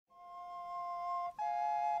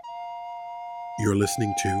You're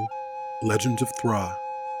listening to Legends of Thra,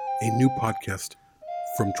 a new podcast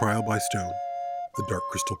from Trial by Stone, the Dark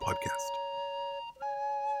Crystal podcast.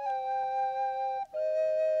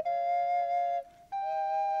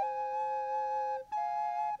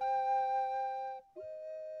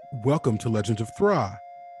 Welcome to Legends of Thra,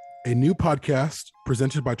 a new podcast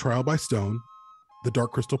presented by Trial by Stone, the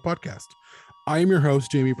Dark Crystal podcast. I am your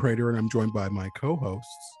host, Jamie Prater, and I'm joined by my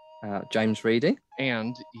co-hosts, James Reedy.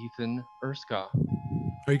 And Ethan Erskine.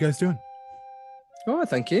 How are you guys doing? All right,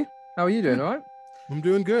 thank you. How are you doing? All right? I'm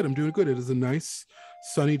doing good. It is a nice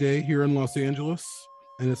sunny day here in Los Angeles,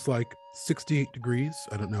 and it's like 68 degrees.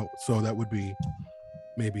 I don't know. So that would be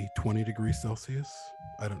maybe 20 degrees Celsius.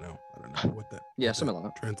 I don't know what that something like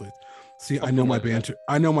that translates. See, I know my banter.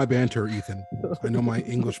 I know my banter, Ethan. I know my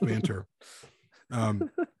English banter.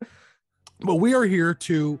 But we are here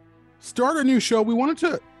to start a new show. We wanted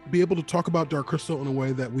to be able to talk about Dark Crystal in a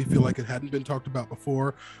way that we feel like it hadn't been talked about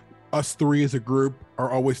before. Us three as a group are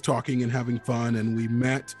always talking and having fun, and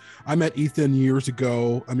I met Ethan years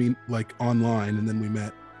ago, like online, and then we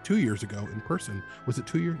met 2 years ago in person. Was it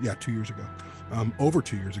 2 years? Yeah, 2 years ago. Over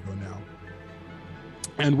 2 years ago now.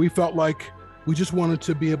 And we felt like we just wanted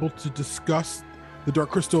to be able to discuss the Dark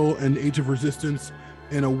Crystal and Age of Resistance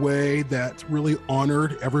in a way that really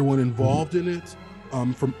honored everyone involved in it,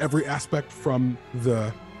 from every aspect, from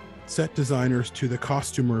the set designers to the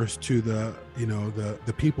costumers to the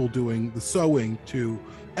people doing the sewing, to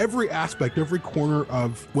every aspect, every corner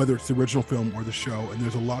of whether it's the original film or the show. And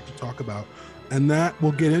there's a lot to talk about, and that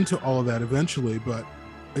we'll get into all of that eventually, but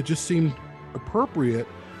it just seemed appropriate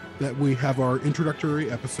that we have our introductory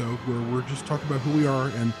episode where we're just talking about who we are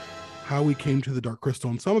and how we came to the Dark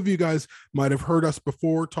Crystal. And some of you guys might have heard us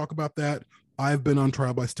before talk about that. I've been on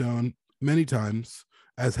Trial by Stone many times,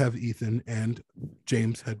 as have Ethan, and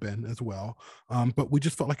James had been as well. But we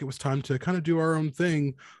just felt like it was time to kind of do our own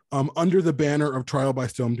thing under the banner of Trial by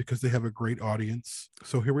Stone, because they have a great audience.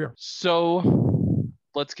 So here we are. So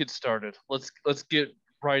let's get started. Let's get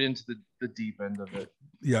right into the deep end of it.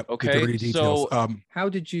 Yeah. Okay. So how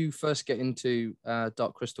did you first get into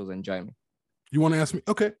Dark Crystal then, Jamie? You want to ask me?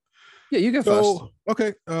 Okay. Yeah, you go first.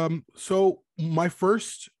 Okay. So my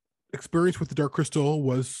first experience with the Dark Crystal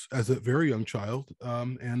was as a very young child,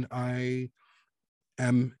 and I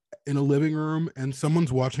am in a living room and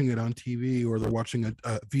someone's watching it on TV, or they're watching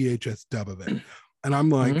a VHS dub of it, and I'm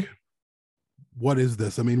like, what is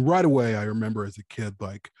this? Right away I remember as a kid,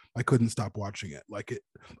 like, I couldn't stop watching it. Like,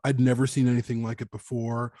 I'd never seen anything like it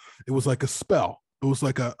before. It was like a spell. It was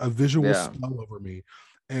like a visual spell over me.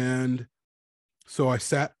 And so I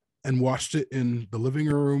sat and watched it in the living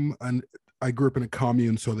room, and I grew up in a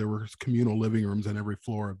commune, so there were communal living rooms on every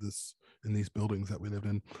floor in these buildings that we lived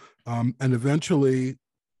in. And eventually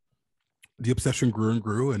the obsession grew and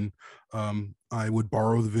grew, and I would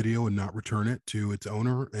borrow the video and not return it to its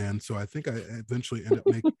owner. And so I think I eventually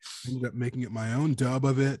ended up making it my own dub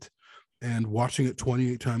of it and watching it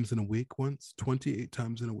 28 times in a week once. 28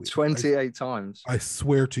 times in a week. 28 times. I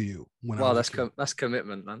swear to you. Wow, that's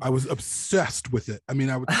commitment, man. I was obsessed with it. I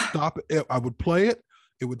would stop it. I would play it.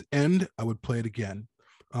 It would end. I would play it again.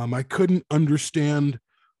 I couldn't understand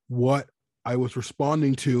what I was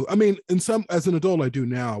responding to. As an adult, I do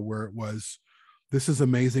now, where it was, this is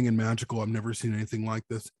amazing and magical. I've never seen anything like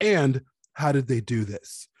this. And how did they do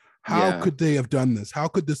this? How could they have done this? How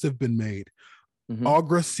could this have been made?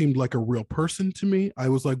 Aughra seemed like a real person to me. I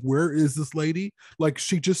was like, where is this lady? Like,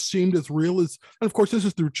 she just seemed as real as, and of course this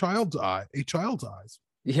is through a child's eyes.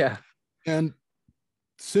 Yeah. And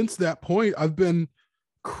since that point, I've been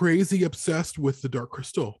crazy obsessed with the Dark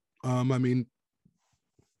Crystal. We're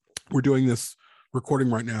doing this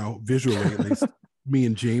recording right now, visually at least. Me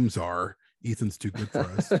and James are. Ethan's too good for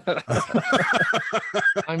us.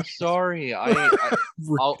 I'm sorry. I'll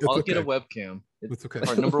get a webcam. It's okay.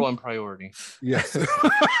 Our number one priority. Yes.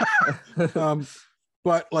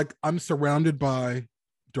 But like, I'm surrounded by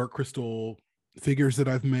Dark Crystal figures that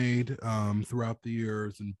I've made throughout the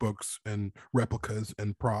years, and books and replicas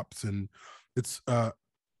and props, and it's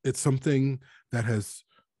something that has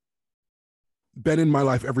been in my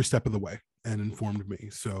life every step of the way and informed me.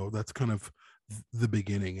 So that's kind of the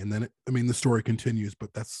beginning, and then the story continues,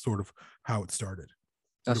 but that's sort of how it started.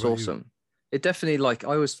 That's awesome. It definitely, like,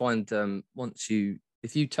 I always find if you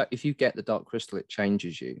get the Dark Crystal, it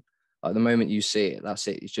changes you. Like, the moment you see it, that's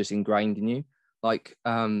it. It's just ingrained in you. Like,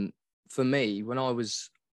 for me, when I was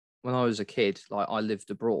a kid, like, I lived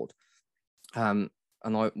abroad, and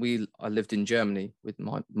I lived in Germany with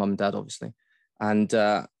my mum and dad, obviously, and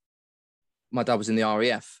my dad was in the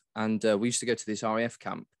RAF, and we used to go to this RAF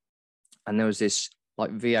camp, and there was this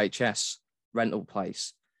like VHS rental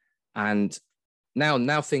place, and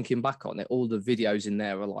now thinking back on it, all the videos in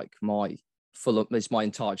there are like it's my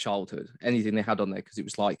entire childhood. Anything they had on there, because it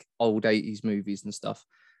was like old 80s movies and stuff.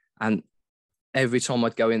 And every time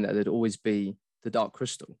I'd go in there, there'd always be the Dark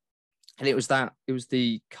Crystal. And it was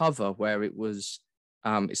the cover where it was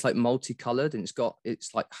it's like multicolored, and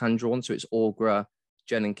it's like hand drawn. So it's Aughra,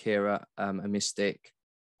 Jen and Kira, a mystic.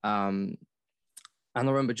 And I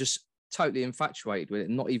remember just totally infatuated with it,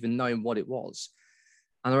 not even knowing what it was.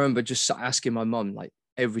 And I remember just asking my mum, like,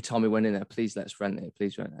 every time we went in there, please let's rent it,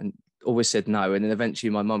 please rent it. And always said no. And then eventually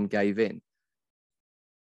my mum gave in.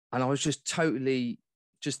 And I was just totally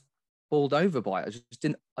just bowled over by it.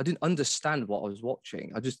 I didn't understand what I was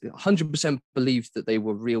watching. I just 100% believed that they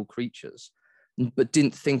were real creatures, but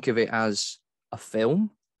didn't think of it as a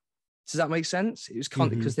film. Does that make sense? It was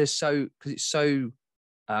kind of because it's so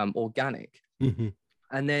organic. Mm-hmm.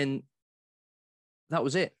 And then that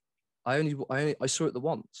was it. I saw it the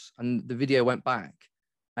once, and the video went back,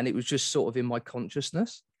 and it was just sort of in my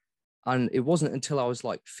consciousness. And it wasn't until I was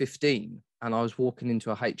like 15 and I was walking into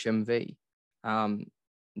a HMV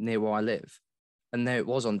near where I live, and there it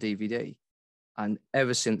was on DVD. And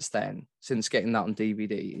ever since then, since getting that on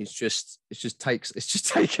DVD, it's just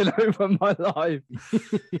taken over my life.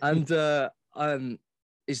 And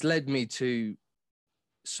it's led me to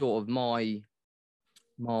sort of my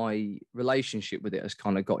relationship with it has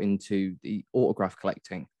kind of got into the autograph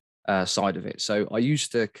collecting side of it. So I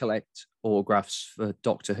used to collect autographs for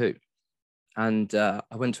Doctor Who, and I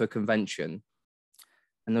went to a convention,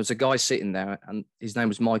 and there was a guy sitting there, and his name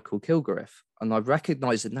was Michael Kilgariff, and I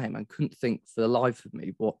recognized the name and couldn't think for the life of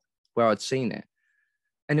me where I'd seen it.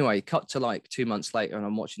 Anyway, cut to like 2 months later, and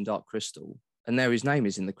I'm watching Dark Crystal, and there his name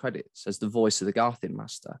is in the credits as the voice of the Garthin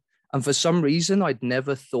Master. And for some reason, I'd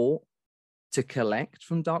never thought to collect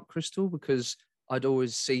from Dark Crystal, because I'd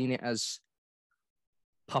always seen it as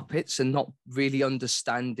puppets and not really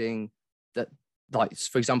understanding that, like,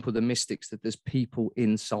 for example, the mystics, that there's people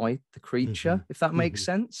inside the creature, if that makes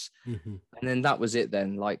sense. And then that was it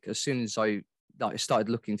then. Like, as soon as I started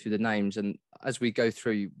looking through the names, and as we go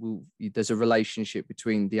through, there's a relationship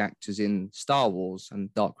between the actors in Star Wars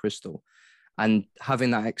and Dark Crystal, and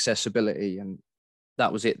having that accessibility, and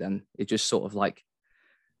that was it then. It just sort of like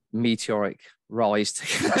meteoric rise to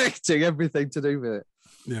connecting everything to do with it.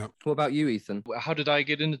 Yeah. What about you, Ethan? How did I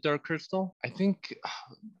get into Dark Crystal? I think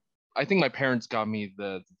my parents got me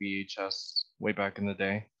the VHS way back in the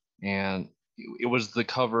day, and it was the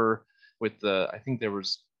cover with I think there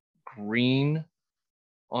was green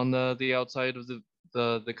on the outside of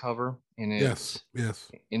the cover, and yes,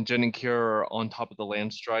 and Jen and Kira are on top of the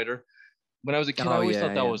Landstrider. When I was a kid, I always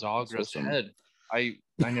thought that was Aughra's awesome. head. I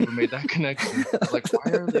never made that connection. Like,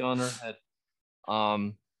 why are they on her head?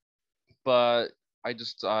 But I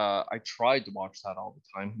just I tried to watch that all the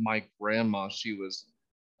time. My grandma, she was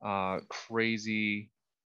crazy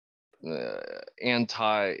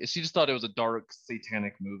she just thought it was a dark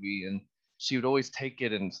satanic movie, and she would always take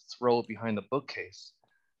it and throw it behind the bookcase.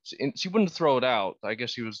 She wouldn't throw it out. I guess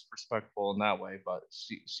she was respectful in that way, but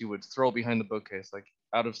she would throw it behind the bookcase, like,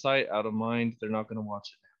 out of sight, out of mind. They're not going to watch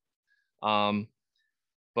it now.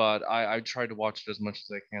 But I tried to watch it as much as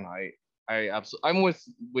I can. I absolutely, I'm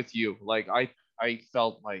with you. Like, I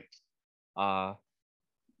felt like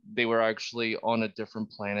they were actually on a different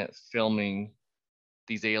planet filming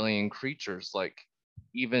these alien creatures. Like,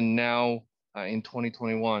 even now in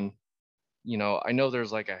 2021, I know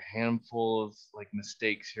there's like a handful of like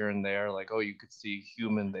mistakes here and there. Like, oh, you could see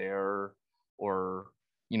human there, or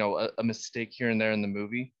a mistake here and there in the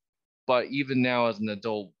movie. But even now, as an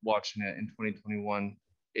adult watching it in 2021,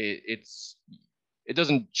 it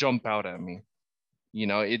doesn't jump out at me.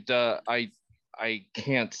 I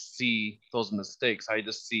can't see those mistakes. I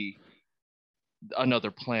just see another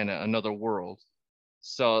planet, another world.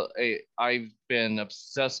 So I've been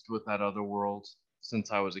obsessed with that other world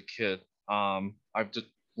since I was a kid. I've just,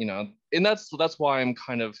 and that's why I'm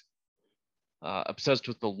kind of obsessed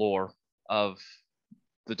with the lore of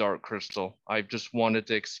the Dark Crystal. I've just wanted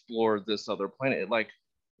to explore this other planet. Like,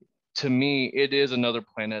 to me, it is another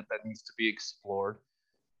planet that needs to be explored.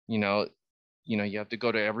 You have to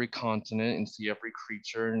go to every continent and see every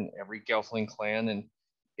creature and every Gelfling clan, and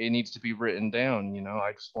it needs to be written down.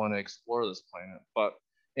 I just want to explore this planet. But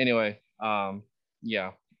anyway,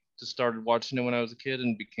 yeah, just started watching it when I was a kid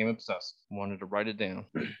and became obsessed. Wanted to write it down.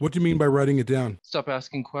 What do you mean by writing it down? Stop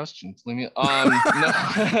asking questions. Leave me. No.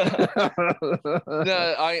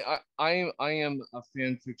 No, I am a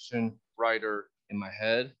fan fiction writer in my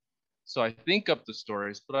head, so I think up the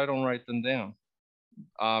stories, but I don't write them down.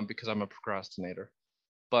 Because I'm a procrastinator.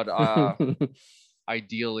 But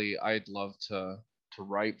ideally, I'd love to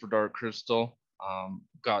write for Dark Crystal.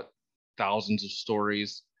 got thousands of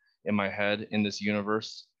stories in my head in this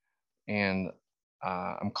universe, and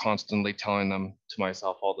I'm constantly telling them to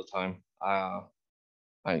myself all the time.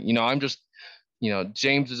 I'm just,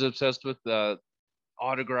 James is obsessed with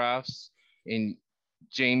autographs, and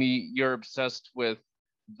Jamie, you're obsessed with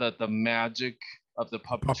the magic of the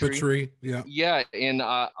puppetry. Yeah. Yeah, and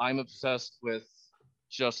I'm obsessed with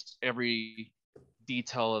just every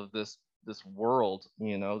detail of this world,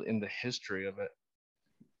 in the history of it.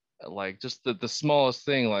 Like just the smallest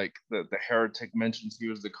thing, like the heretic mentions he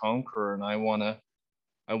was the conqueror, and I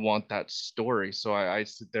want that story. So I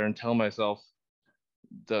sit there and tell myself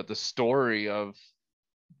the story of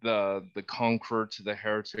the conqueror to the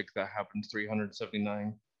heretic that happened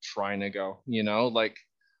 379 trying ago. Like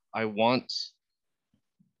I want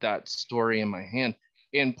that story in my hand.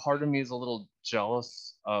 And part of me is a little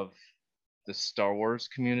jealous of the Star Wars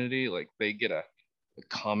community. Like they get a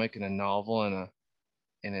comic and a novel and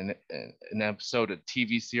an episode, a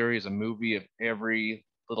TV series, a movie of every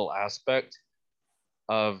little aspect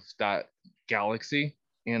of that galaxy.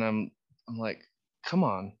 And I'm like, come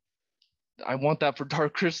on, I want that for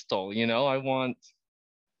Dark Crystal. I want,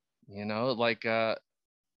 like a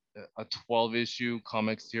 12 issue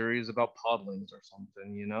comic series about podlings or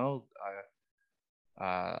something.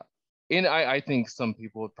 And I think some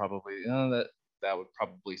people would probably, that would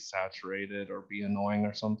probably saturate it or be annoying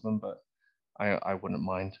or something, but I wouldn't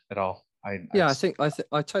mind at all. I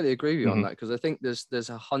totally agree with you on Mhm. that, because I think there's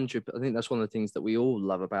I think that's one of the things that we all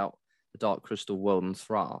love about the Dark Crystal world and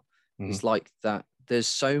Thra. It's like that there's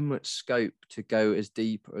so much scope to go as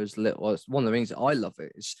deep or as little. It's one of the things that I love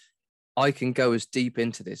it is I can go as deep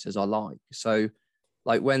into this as I like. So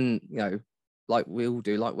like when, like we all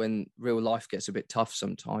do, like when real life gets a bit tough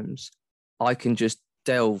sometimes, I can just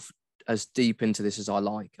delve as deep into this as I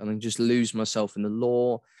like, and then just lose myself in the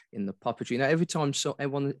lore, in the puppetry. Every time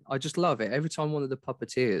I just love it. Every time one of the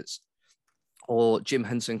puppeteers or Jim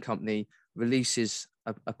Henson Company releases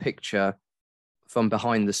a picture from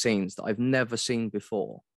behind the scenes that I've never seen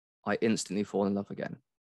before, I instantly fall in love again,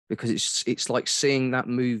 because it's like seeing that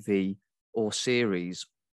movie or series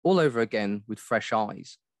all over again with fresh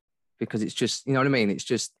eyes, because it's just, you know what I mean? It's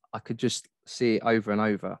just, I could just see it over and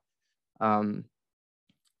over.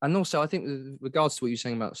 And also, I think with regards to what you're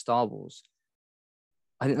saying about Star Wars,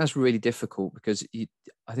 I think that's really difficult because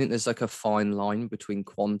I think there's like a fine line between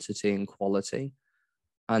quantity and quality.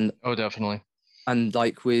 And Oh, definitely. And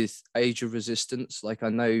like with Age of Resistance, like I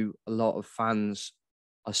know a lot of fans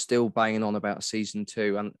are still banging on about season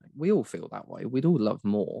 2, and we all feel that way. We'd all love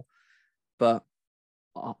more, but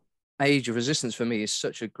Age of Resistance for me is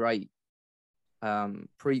such a great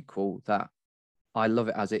prequel that I love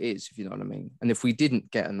it as it is, if you know what I mean. And if we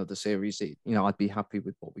didn't get another series, I'd be happy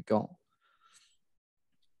with what we got.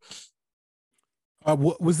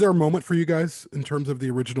 Was there a moment for you guys in terms of the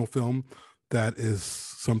original film that is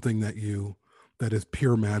something that is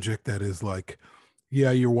pure magic, that is like,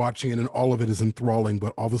 yeah, you're watching it and all of it is enthralling,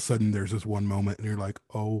 but all of a sudden there's this one moment and you're like,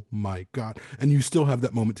 oh my God. And you still have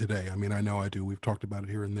that moment today. I mean, I know I do. We've talked about it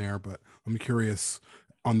here and there, but I'm curious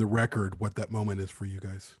on the record what that moment is for you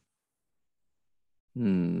guys.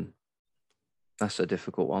 That's a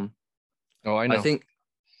difficult one. Oh, I know. I think,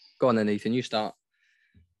 go on then, Ethan, you start.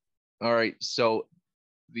 All right. So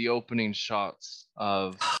the opening shots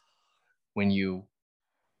of when you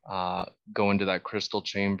go into that crystal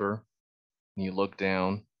chamber and you look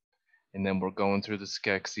down, and then we're going through the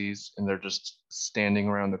Skeksis and they're just standing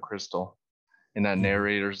around the crystal, and that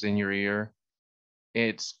narrator's in your ear.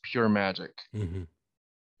 It's pure magic.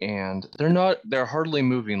 And they're hardly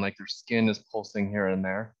moving, like their skin is pulsing here and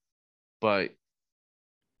there, but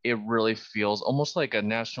it really feels almost like a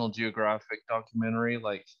National Geographic documentary,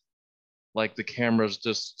 like the camera's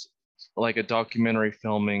just like a documentary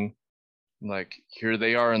filming, like here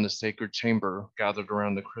they are in the sacred chamber gathered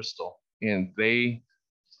around the crystal, and they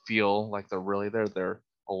feel like they're really there, they're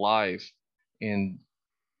alive, and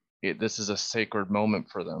this is a sacred moment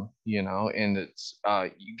for them, and it's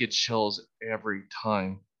you get chills every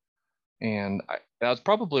time. And that's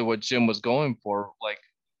probably what Jim was going for. Like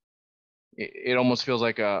it almost feels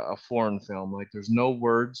like a foreign film. Like there's no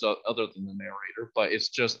words other than the narrator, but it's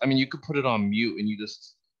just, I mean, you could put it on mute and you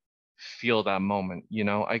just feel that moment.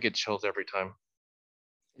 I get chills every time.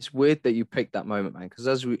 It's weird that you picked that moment, man, because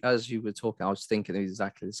as you were talking, I was thinking of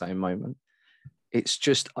exactly the same moment. It's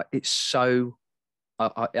just, it's so,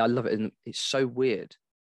 I love it, and it's so weird.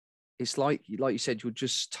 It's like you said, you're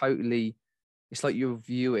just totally, it's like you're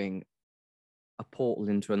viewing a portal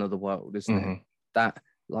into another world, isn't it? That,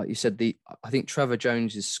 like you said, I think Trevor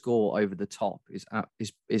Jones's score over the top is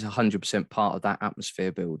 100% part of that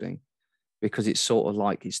atmosphere building. because it's sort of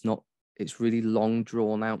like it's really long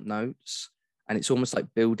drawn out notes, and it's almost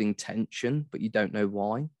like building tension, but you don't know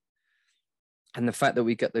why. And the fact that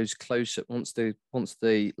we get those close up once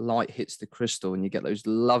the light hits the crystal, and you get those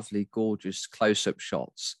lovely, gorgeous close up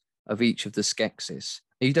shots of each of the Skeksis,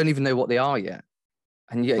 you don't even know what they are yet,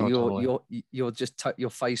 and yet you're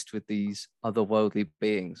faced with these otherworldly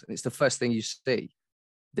beings, and it's the first thing you see,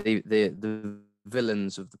 the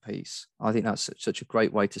villains of the piece. I think that's such a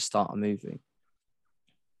great way to start a movie.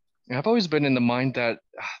 I've always been in the mind that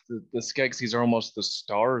the Skeksis are almost the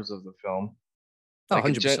stars of the film. Like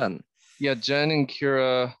 100%. Jen and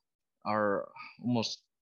Kira are almost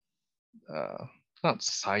not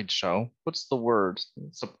sideshow. What's the word?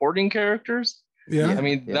 Supporting characters. Yeah. I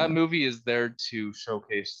mean, that movie is there to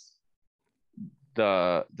showcase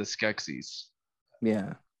the Skeksis.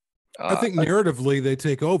 Yeah. I think narratively they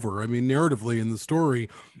take over. I mean, narratively in the story,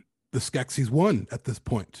 the Skeksis won at this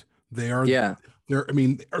point. They are. Yeah.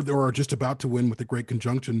 They are just about to win with the Great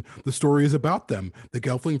Conjunction. The story is about them. The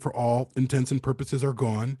Gelfling, for all intents and purposes, are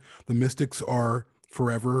gone. The Mystics are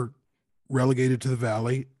forever relegated to the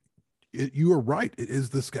valley. You are right. It is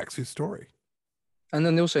the Skeksis story. And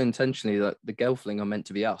then also intentionally that the Gelfling are meant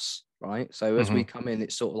to be us, right? So as we come in,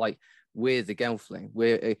 it's sort of like we're the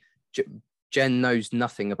Gelfling. Jen knows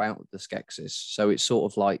nothing about the Skeksis. So it's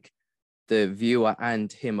sort of like the viewer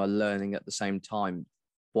and him are learning at the same time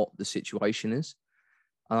what the situation is.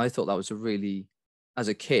 And I thought that was as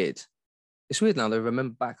a kid, it's weird now that I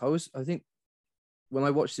remember back. I think when I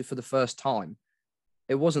watched it for the first time,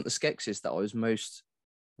 it wasn't the Skeksis that I was most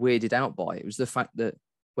weirded out by. It was the fact that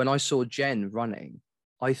when I saw Jen running,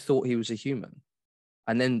 I thought he was a human.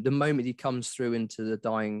 And then the moment he comes through into the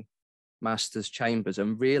dying master's chambers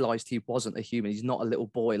and realized he wasn't a human, he's not a little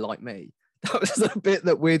boy like me. That was the bit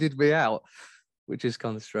that weirded me out, which is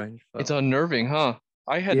kind of strange. But... It's unnerving, huh?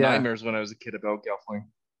 I had nightmares when I was a kid about Gelfling.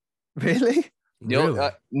 Really?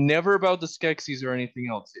 No, never about the Skeksis or anything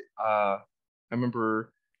else. I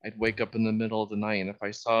remember I'd wake up in the middle of the night, and if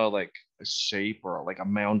I saw like a shape or like a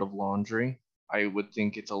mound of laundry, I would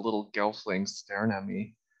think it's a little Gelfling staring at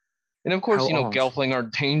me. And of course, Gelfling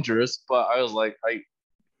aren't dangerous, but I was like, it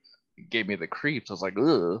gave me the creeps. I was like,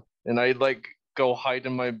 ugh. And I'd like go hide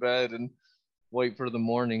in my bed and wait for the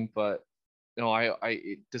morning. But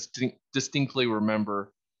I distinctly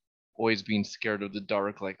remember always being scared of the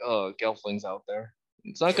dark, like, oh, Gelfling's out there.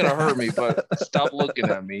 It's not gonna hurt me, but stop looking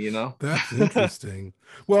at me, That's interesting.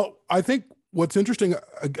 Well, I think what's interesting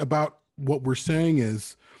about what we're saying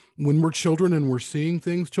is when we're children and we're seeing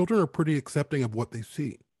things, children are pretty accepting of what they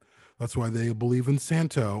see. That's why they believe in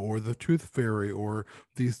Santa or the Tooth Fairy or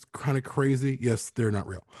these kind of crazy. Yes, they're not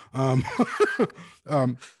real.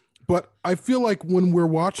 But I feel like when we're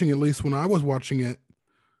watching, at least when I was watching it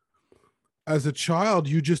as a child,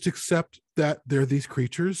 you just accept that there are these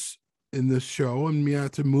creatures in this show. And yeah,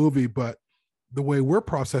 it's a movie, but the way we're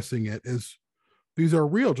processing it is these are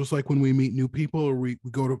real. Just like when we meet new people or we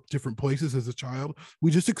go to different places as a child, we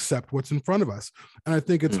just accept what's in front of us. And I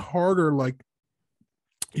think it's harder, like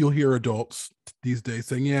you'll hear adults these days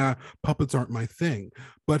saying, yeah, puppets aren't my thing.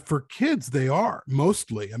 But for kids, they are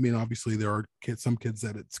mostly. I mean, obviously there are some kids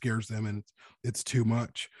that it scares them and it's too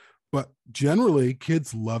much. But generally,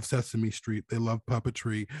 kids love Sesame Street. They love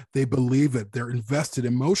puppetry. They believe it. They're invested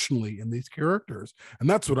emotionally in these characters. And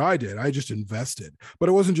that's what I did. I just invested. But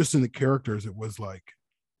it wasn't just in the characters. It was like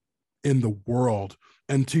in the world.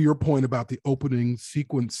 And to your point about the opening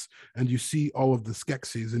sequence, and you see all of the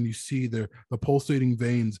Skeksis and you see the pulsating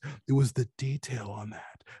veins, it was the detail on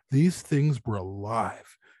that. These things were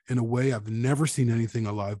alive in a way I've never seen anything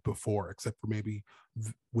alive before, except for maybe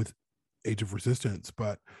with Age of Resistance.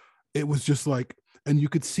 But it was just like, and you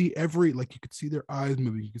could see you could see their eyes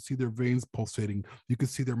moving, you could see their veins pulsating, you could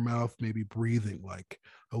see their mouth maybe breathing like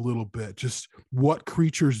a little bit, just what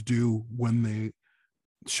creatures do when they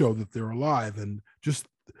show that they're alive. And just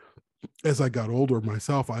as I got older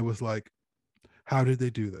myself, I was like, how did they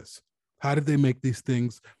do this? How did they make these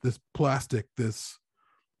things, this plastic, this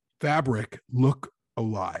fabric look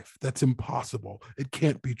alive? That's impossible. It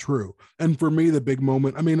can't be true. And for me, the big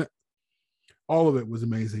moment, I mean, all of it was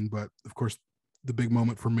amazing, but of course, the big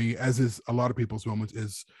moment for me, as is a lot of people's moments,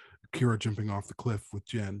 is Kira jumping off the cliff with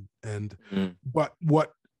Jen. And but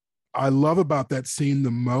what I love about that scene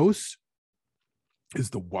the most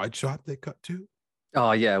is the wide shot they cut to.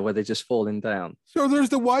 Oh yeah, where they're just falling down. So there's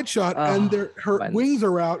the wide shot, and her wings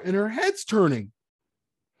are out, and her head's turning.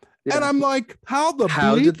 Yeah. And I'm like, how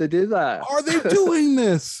did they do that? Are they doing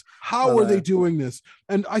this? How are they doing this?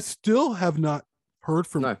 And I still have not heard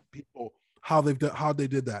from people how they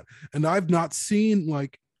did that. And I've not seen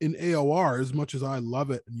like in AOR, as much as I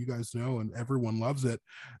love it, and you guys know, and everyone loves it,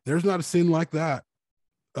 there's not a scene like that.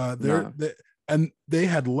 No. And they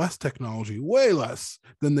had less technology, way less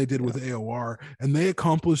than they did with AOR, and they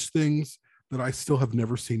accomplished things that I still have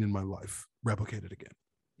never seen in my life replicated again.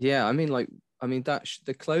 Yeah, I mean,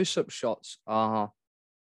 the close-up shots are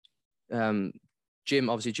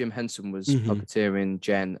Jim Henson was puppeteering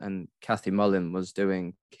Jen, and Kathy Mullen was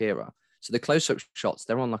doing Kira. So the close-up shots,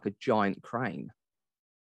 they're on like a giant crane.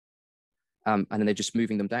 And then they're just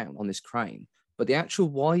moving them down on this crane. But the actual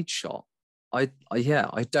wide shot, I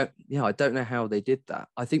don't know how they did that.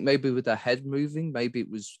 I think maybe with their head moving, maybe it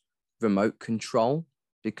was remote control,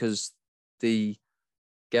 because the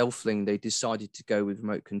Gelfling, they decided to go with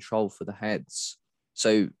remote control for the heads.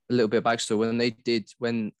 So a little bit of backstory: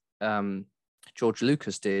 when George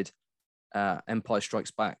Lucas did Empire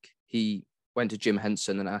Strikes Back, he went to Jim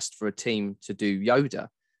Henson and asked for a team to do Yoda.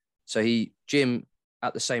 So Jim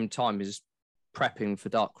at the same time is prepping for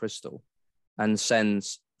Dark Crystal and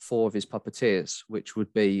sends 4 of his puppeteers, which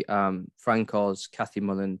would be Frank Oz, Kathy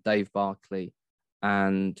Mullen, Dave Barclay,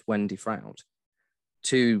 and Wendy Froud,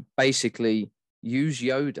 to basically use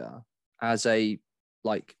Yoda as a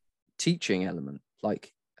like teaching element.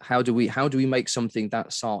 Like, how do we make something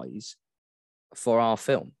that size for our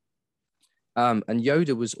film? And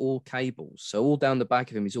Yoda was all cables, so all down the back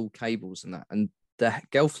of him is all cables and that. And the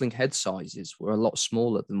Gelfling head sizes were a lot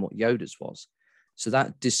smaller than what Yoda's was. So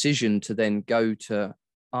that decision to then go to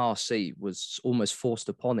RC was almost forced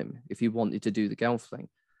upon him if he wanted to do the Gelfling.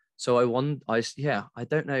 So I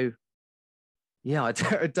don't know. Yeah, I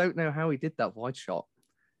don't know how he did that wide shot.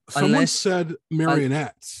 Someone said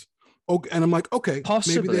marionettes. Okay, and I'm like, okay,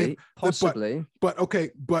 possibly. But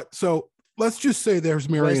okay, but so let's just say there's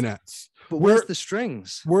marionettes. Where's the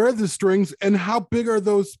strings? Where are the strings, and how big are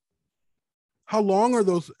those? How long are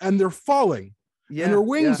those? And they're falling, and their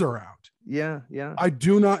wings are out. Yeah. I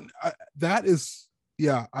do not. That is.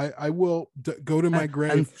 Yeah, I will go to my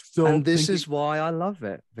grave. And this is why I love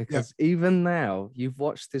it, because even now, you've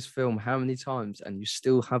watched this film how many times, and you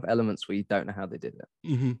still have elements where you don't know how they did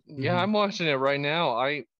it. Yeah, I'm watching it right now.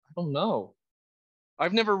 I don't know.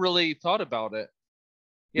 I've never really thought about it.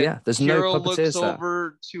 Yeah, there's Kira no puppeteers looks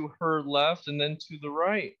over to her left and then to the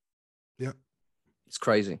right. Yeah, it's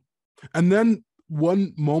crazy. And then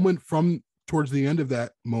one moment from towards the end of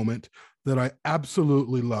that moment that I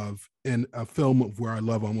absolutely love in a film of where I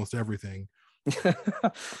love almost everything,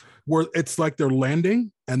 where it's like they're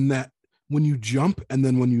landing, and that when you jump and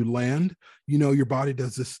then when you land, you know, your body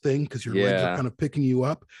does this thing because your legs are kind of picking you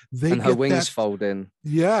up. And her wings fold in.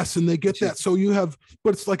 Yes, and they get that. So you have,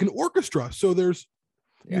 but it's like an orchestra. So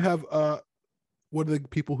you have what are the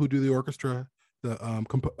people who do the orchestra?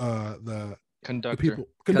 The conductor.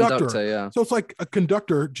 Conductor, yeah. So it's like a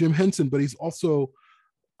conductor, Jim Henson, but he's also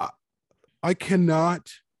can't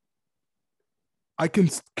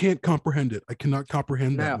comprehend it. I cannot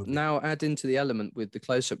comprehend that movie. Now add into the element with the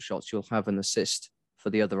close-up shots, you'll have an assist for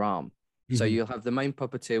the other arm. So you'll have the main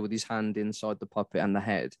puppeteer with his hand inside the puppet and the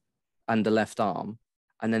head and the left arm,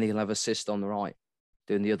 and then he'll have assist on the right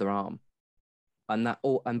doing the other arm.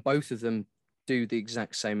 And both of them do the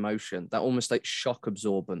exact same motion, that almost like shock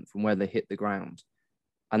absorbent from where they hit the ground.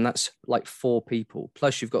 And that's like 4 people.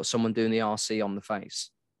 Plus you've got someone doing the RC on the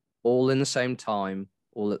face, all in the same time,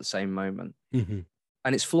 all at the same moment.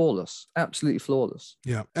 And it's flawless, absolutely flawless.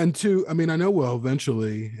 Yeah. And I know we'll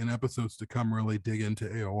eventually in episodes to come really dig into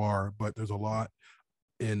AOR, but there's a lot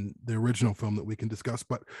in the original film that we can discuss.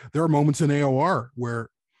 But there are moments in AOR where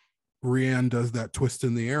Rian does that twist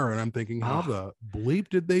in the air, and I'm thinking, how the bleep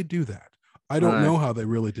did they do that? I don't know how they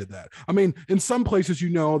really did that. I mean, in some places,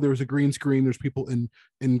 there's a green screen, there's people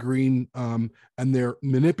in green, and they're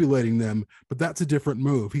manipulating them, but that's a different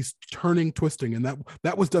move. He's twisting, and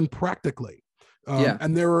that was done practically.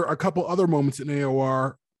 And there are a couple other moments in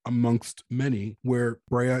AOR amongst many where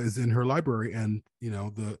Brea is in her library, and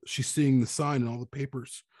she's seeing the sign, and all the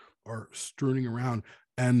papers are strewn around,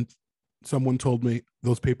 and someone told me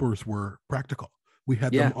those papers were practical. We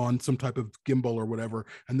had them on some type of gimbal or whatever,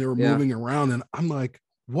 and they were moving around, and I'm like,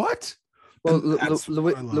 what? Well,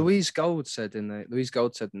 Louise Gold said in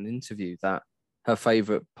an interview that her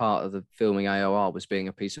favorite part of the filming AOR was being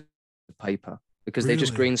a piece of paper, because they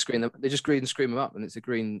just green screen them. They just green screen them up, and it's a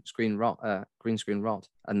green screen rod,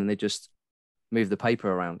 and then they just move the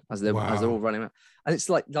paper around as they're all running around. And it's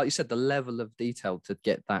like you said, the level of detail to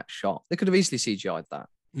get that shot. They could have easily CGI'd that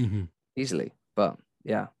easily, but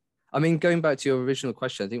yeah. I mean, going back to your original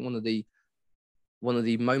question, I think one of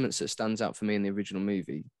the moments that stands out for me in the original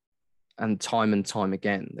movie, and time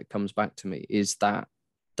again that comes back to me, is that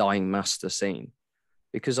dying master scene,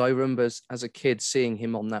 because I remember as a kid seeing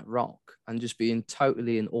him on that rock and just being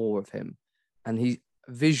totally in awe of him. And he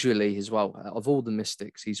visually as well, of all the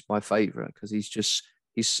mystics, he's my favorite because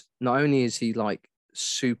he's not only is he like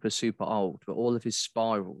super, super old, but all of his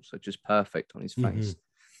spirals are just perfect on his face.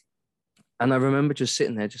 And I remember just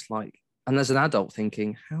sitting there, just like, and as an adult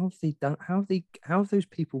thinking, how have they done, how have those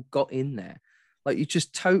people got in there? Like, you're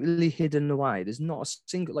just totally hidden away. There's not a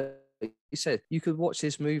single, like you said, you could watch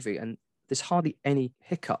this movie and there's hardly any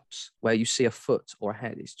hiccups where you see a foot or a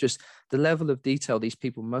head. It's just the level of detail these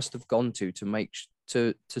people must have gone to make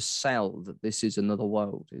to sell that this is another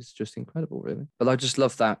world is just incredible, really. But I just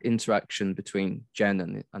love that interaction between Jen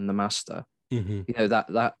and the Master. You know,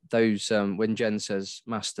 that those when Jen says,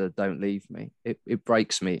 "Master, don't leave me," it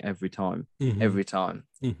breaks me every time, every time.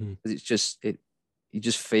 It's just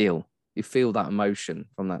you feel that emotion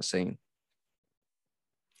from that scene.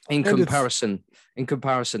 In comparison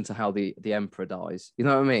to how the Emperor dies, you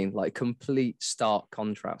know what I mean? Like, complete stark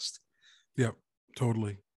contrast. Yeah,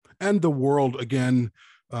 totally. And the world, again,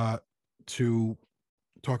 to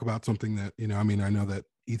talk about something that, you know, I mean, I know that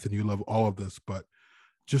Ethan, you love all of this, but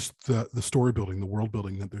just the story building, the world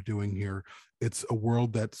building that they're doing here, it's a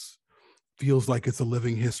world that's feels like it's a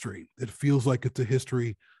living history. It feels like it's a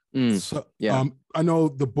history. So, I know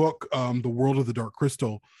the book, The World of the Dark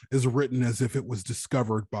Crystal, is written as if it was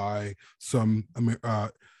discovered by some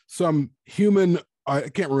human, I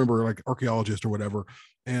can't remember, like archaeologist or whatever.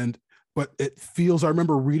 But it feels, I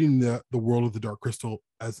remember reading the World of the Dark Crystal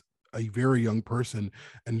as a very young person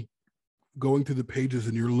and going through the pages,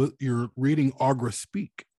 and you're reading Aughra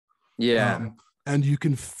speak. And you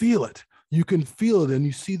can feel it. You can feel it, and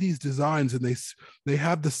you see these designs, and they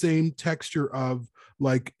have the same texture of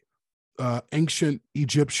like ancient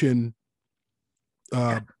Egyptian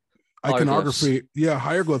iconography,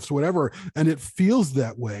 hieroglyphs, whatever. And it feels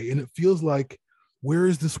that way, and it feels like, where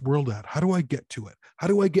is this world at? How do I get to it? How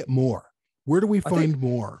do I get more? Where do we find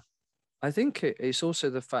more? I think it's also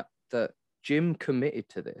the fact that Jim committed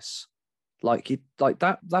to this.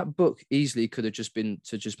 That book easily could have just been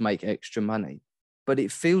to just make extra money, but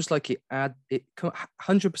it feels like it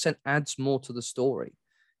 100% adds more to the story.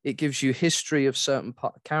 It gives you history of certain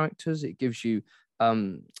characters. It gives you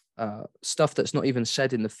stuff that's not even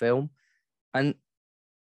said in the film, and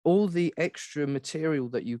all the extra material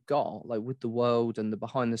that you got, like with the world and the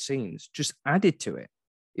behind the scenes, just added to it.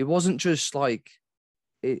 It wasn't just like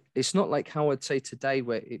it's not like how I'd say today,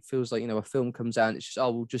 where it feels like, you know, a film comes out and it's just,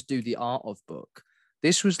 oh, we'll just do the art of book.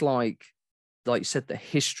 This was like you said, the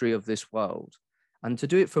history of this world, and to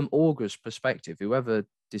do it from Aughra's perspective, whoever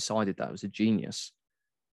decided that was a genius,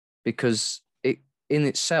 because it in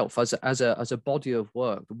itself as a body of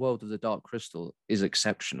work, the World of the Dark Crystal is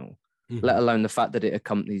exceptional. Let alone the fact that it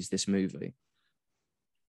accompanies this movie.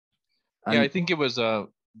 And I think it was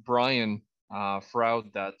Brian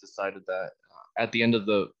Froud that decided that at the end of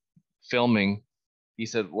the filming, he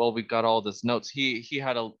said, well, we got all this notes. He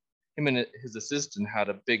had him and his assistant had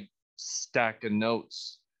a big stack of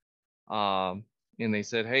notes. And they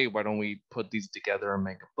said, hey, why don't we put these together and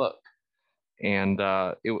make a book? And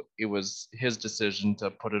it was his decision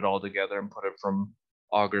to put it all together and put it from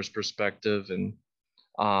Aughra's perspective. And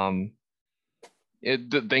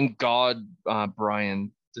thank God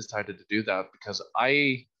Brian decided to do that, because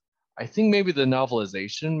I think maybe the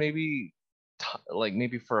novelization, maybe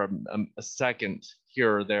for a second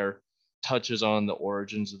here or there, touches on the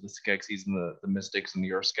origins of the Skeksis and the Mystics and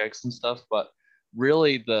the Urskeks and stuff, but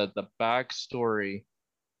really the backstory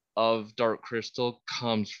of Dark Crystal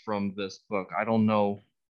comes from this book. I don't know.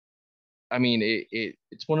 I mean,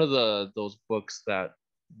 it's one of those books that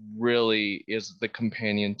really is the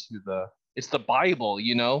companion to it's the Bible,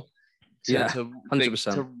 you know, to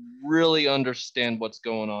 100%. To really understand what's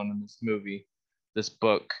going on in this movie. This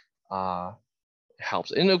book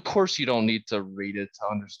helps, and of course you don't need to read it to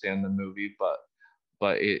understand the movie, but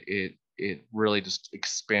it really just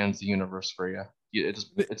expands the universe for you.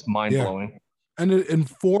 It's mind-blowing. And it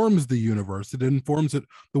informs the universe. It informs it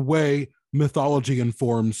the way mythology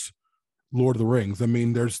informs Lord of the Rings. I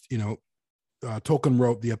mean, there's, you know, Tolkien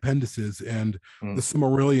wrote the appendices and the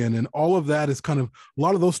Silmarillion, and all of that is kind of, a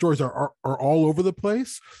lot of those stories are all over the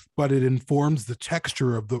place, but it informs the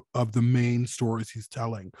texture of the main stories he's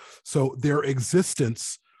telling. So their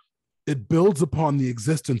existence, it builds upon the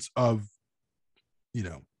existence of, you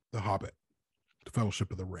know, The Hobbit, The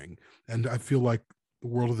Fellowship of the Ring, and I feel like The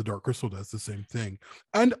World of the Dark Crystal does the same thing.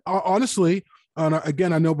 And honestly,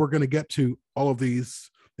 again, I know we're going to get to all of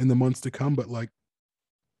these in the months to come, but like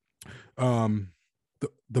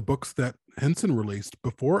the books that Henson released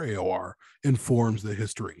before AOR informs the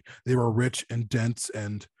history. They were rich and dense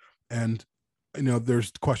and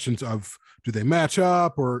there's questions of, do they match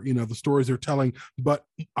up, or the stories they're telling. But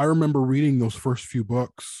I remember reading those first few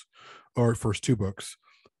books, or first two books,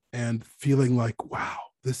 and feeling like, wow,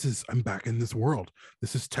 I'm back in this world.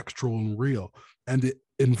 This is textual and real. And it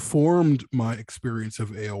informed my experience of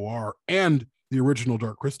AOR and the original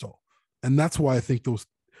Dark Crystal. And that's why I think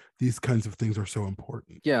these kinds of things are so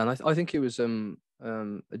important. Yeah, and I think it was a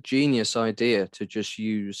genius idea to just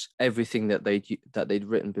use everything that they'd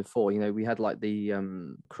written before. We had like the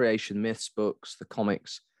Creation Myths books, the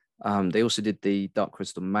comics. They also did the Dark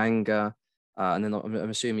Crystal manga, and then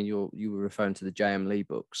I'm assuming you were referring to the J.M. Lee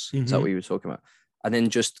books. Is that what you were talking about? And then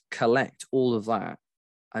just collect all of that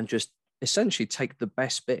and just essentially take the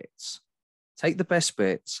best bits,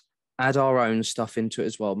 add our own stuff into it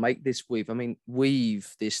as well. Make this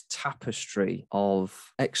weave this tapestry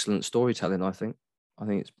of excellent storytelling. I think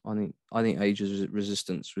Age of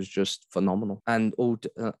Resistance was just phenomenal. And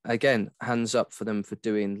again, hands up for them for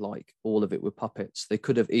doing like all of it with puppets. They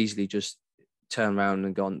could have easily just turned around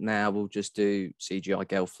and gone, now we'll just do CGI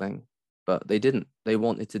Gelfling. But they didn't. They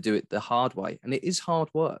wanted to do it the hard way. And it is hard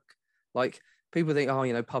work. Like, people think,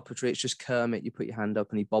 puppetry, it's just Kermit, you put your hand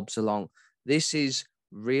up and he bobs along. This is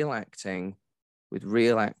real acting with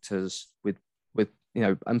real actors, with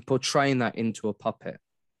and portraying that into a puppet.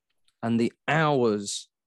 And the hours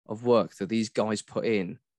of work that these guys put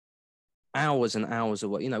in, hours and hours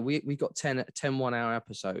of work. We got 10 1-hour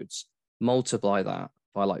episodes. Multiply that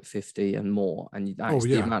by like 50 and more, and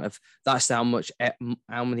that's how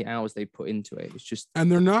many hours they put into it. It's just,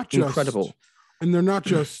 and they're not incredible. Just, and they're not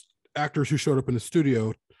just actors who showed up in the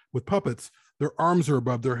studio with puppets. Their arms are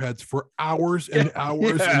above their heads for hours and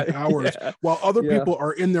hours and hours, while other people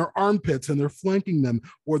are in their armpits and they're flanking them,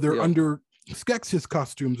 or they're under Skeksis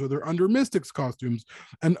costumes, or they're under Mystics costumes.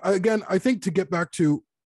 And again, I think, to get back to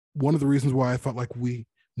one of the reasons why I felt like we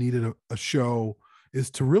needed a show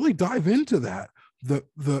is to really dive into that.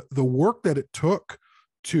 The work that it took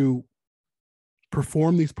to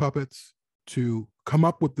perform these puppets, to come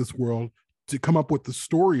up with this world, to come up with the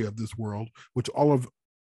story of this world, which all of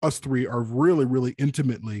us three are really, really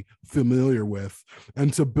intimately familiar with,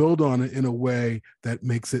 and to build on it in a way that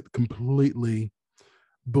makes it completely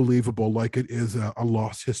believable, like it is a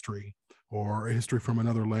lost history or a history from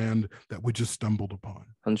another land that we just stumbled upon.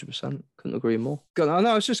 100%. Couldn't agree more. God,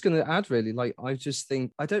 I was just going to add, really, like, I just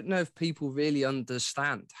think, I don't know if people really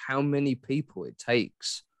understand how many people it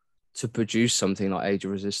takes to produce something like Age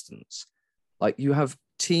of Resistance. Like, you have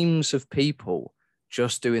teams of people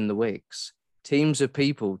just doing the wigs, teams of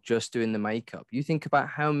people just doing the makeup. You think about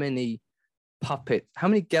how many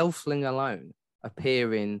Gelfling alone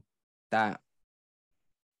appear in that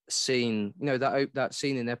scene, that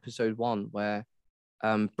scene in episode 1 where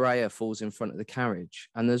Breya falls in front of the carriage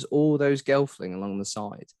and there's all those Gelfling along the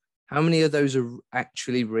side. How many of those are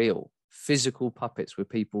actually real physical puppets with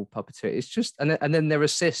people puppeteer? It's just, and then their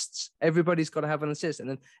assists. Everybody's got to have an assist, and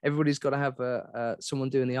then everybody's got to have someone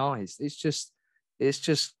doing the eyes. It's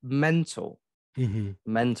just mental.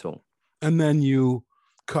 Mental. And then you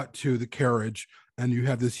cut to the carriage, and you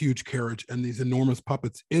have this huge carriage and these enormous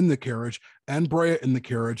puppets in the carriage, and Breya in the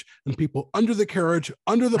carriage, and people under the carriage,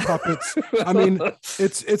 under the puppets. I mean,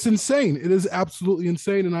 it's insane. It is absolutely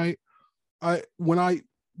insane. And I when I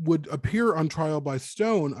would appear on Trial by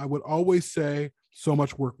Stone, I would always say, so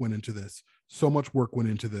much work went into this. So much work went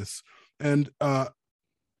into this. And I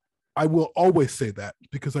will always say that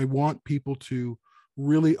because I want people to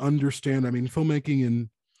really understand. I mean, filmmaking and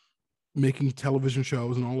making television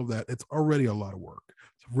shows and all of that, it's already a lot of work.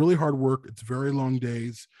 It's really hard work. It's very long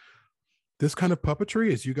days. This kind of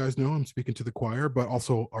puppetry, as you guys know, I'm speaking to the choir, but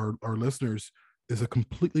also our listeners, is a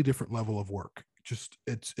completely different level of work. Just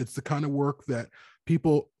it's the kind of work that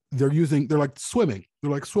people, they're like swimming.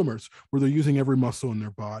 They're like swimmers, where they're using every muscle in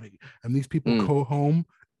their body. And these people go home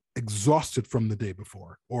exhausted from the day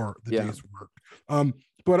before or the day's work.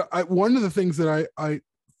 But one of the things that I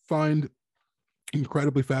find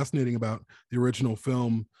incredibly fascinating about the original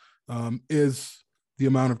film is the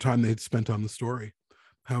amount of time they had spent on the story.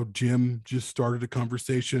 How Jim just started a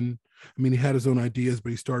conversation. I mean, he had his own ideas,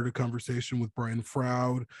 but he started a conversation with Brian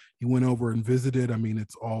Froud. He went over and visited. I mean,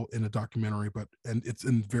 it's all in a documentary, and it's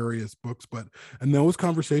in various books, and those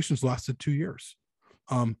conversations lasted 2 years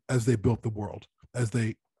as they built the world, as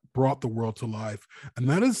they brought the world to life. And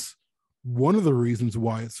that is one of the reasons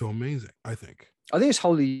why it's so amazing, I think. I think it's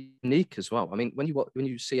wholly unique as well. I mean, when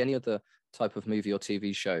you see any other type of movie or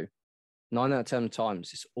TV show, 9 out of 10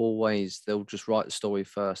 times, it's always they'll just write the story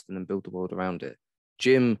first and then build the world around it.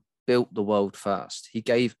 Jim built the world first.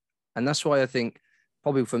 And that's why I think,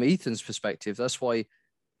 probably from Ethan's perspective, that's why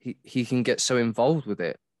he can get so involved with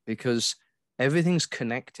it, because everything's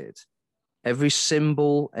connected. Every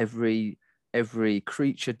symbol, every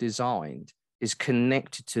creature designed is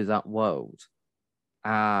connected to that world.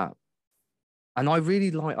 And I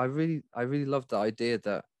really love the idea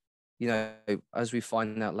that, you know, as we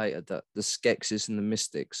find out later, that the Skeksis and the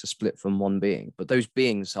Mystics are split from one being, but those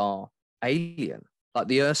beings are alien. Like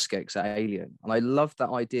the Urskeks are alien. And I love that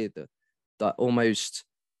idea that almost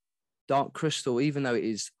Dark Crystal, even though it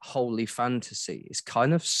is wholly fantasy, is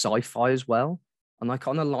kind of sci-fi as well. And I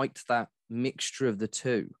kind of liked that mixture of the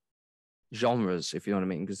two genres, if you know what I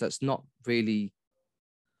mean, because that's not really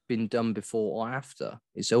been done before or after.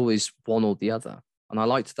 It's always one or the other. And I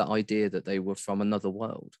liked that idea that they were from another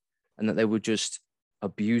world and that they were just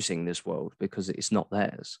abusing this world because it's not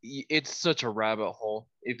theirs. It's such a rabbit hole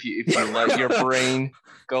if you let your brain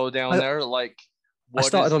go down there. Like, I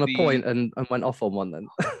started on a point and went off on one then.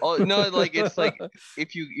 Oh no, like it's like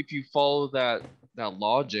if you follow that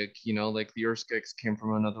logic, you know, like the Urskeks came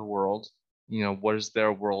from another world. You know, what is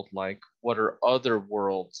their world like? What are other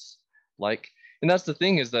worlds like? And that's the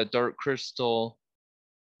thing, is that Dark Crystal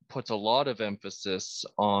puts a lot of emphasis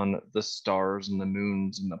on the stars and the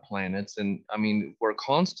moons and the planets. And I mean, we're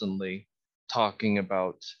constantly talking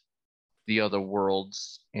about the other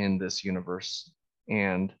worlds in this universe.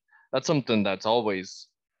 And that's something that's always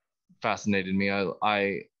fascinated me.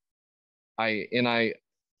 I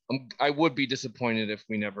would be disappointed if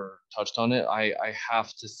we never touched on it. I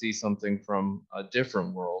have to see something from a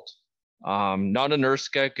different world. Not an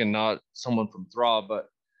Urskek and not someone from Thra, but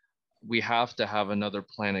we have to have another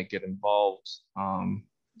planet get involved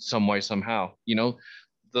some way, somehow. You know,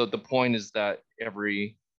 the point is that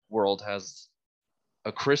every world has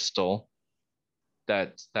a crystal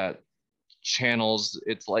that channels.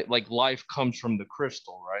 It's like life comes from the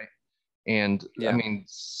crystal, right? And yeah. I mean,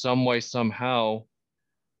 some way, somehow,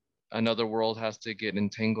 another world has to get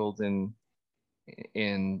entangled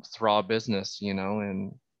in Thra business, you know.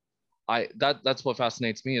 And that's what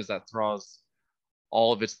fascinates me, is that Thra's,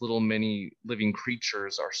 all of its little mini living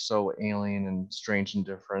creatures are so alien and strange and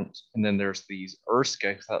different. And then there's these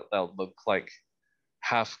Urskeks that look like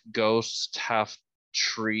half ghost, half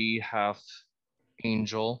tree, half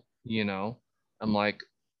angel, you know. I'm like,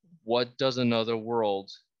 what does another world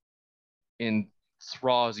in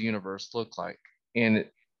Thra's universe look like? And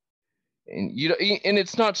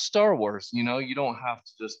it's not Star Wars, you know. You don't have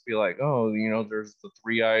to just be like, oh, you know, there's the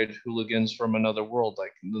three-eyed hooligans from another world.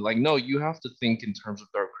 Like no, you have to think in terms of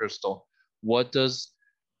Dark Crystal. What does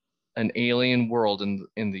an alien world in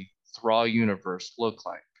the Thra universe look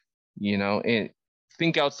like? You know, and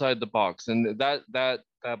think outside the box. And that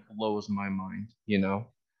blows my mind, you know.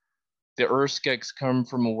 The Urskeks come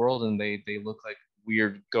from a world and they look like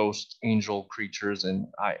weird ghost angel creatures, and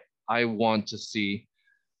I want to see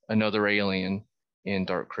another alien in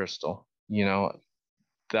Dark Crystal. You know,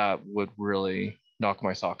 that would really knock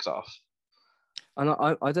my socks off. And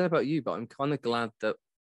I don't know about you, but I'm kind of glad that,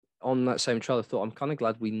 on that same trail of thought, I'm kind of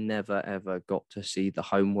glad we never ever got to see the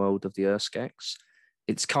home world of the Urskeks.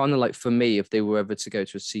 It's kind of like, for me, if they were ever to go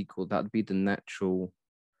to a sequel, that'd be the natural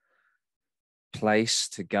place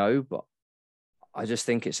to go. But I just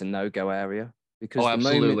think it's a no-go area, because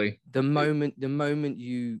the moment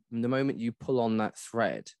you pull on that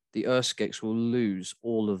thread, the Urskeks will lose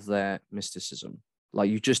all of their mysticism. Like,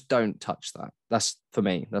 you just don't touch that. That's, for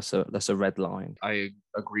me, that's a red line. I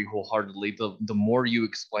agree wholeheartedly. The more you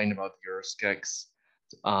explain about the Urskeks,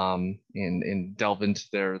 and delve into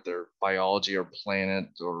their biology or planet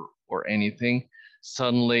or anything,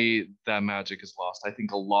 suddenly that magic is lost. I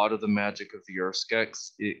think a lot of the magic of the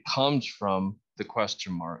Urskeks, it comes from the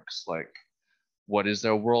question marks, like, what is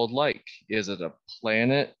their world like? Is it a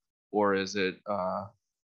planet, or is it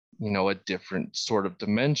you know, a different sort of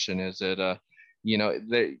dimension? Is it a, you know,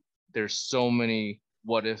 there's so many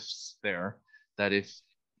what ifs there, that if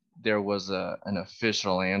there was an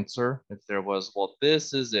official answer, if there was, well,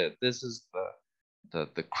 this is it, this is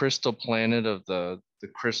the crystal planet of the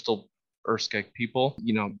crystal Urskek people,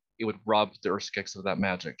 you know, it would rob the Urskeks of that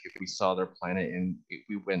magic if we saw their planet and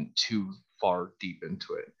we went too far deep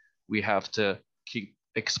into it. We have to keep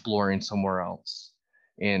exploring somewhere else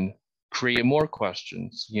and create more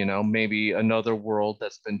questions, you know, maybe another world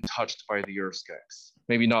that's been touched by the Urskeks.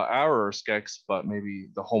 Maybe not our Urskeks, but maybe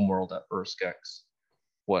the homeworld at Urskeks,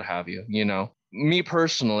 what have you, you know. Me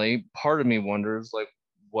personally, part of me wonders, like,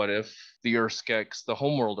 what if the Urskeks, the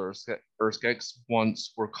homeworld Urskeks,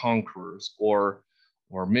 once were conquerors or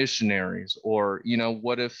missionaries, or, you know,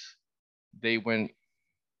 what if they went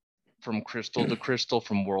from crystal to crystal,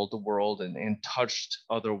 from world to world, and touched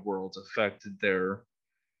other worlds, affected their,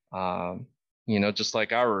 you know, just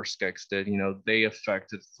like our Urskeks did, you know, they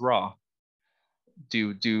affected Thra.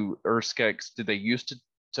 do Urskeks, did they used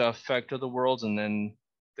to affect other worlds and then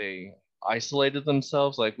they isolated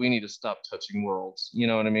themselves? Like, we need to stop touching worlds. You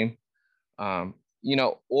know what I mean?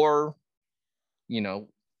 Or, you know,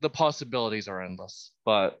 the possibilities are endless.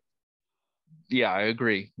 But yeah, I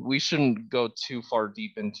agree. We shouldn't go too far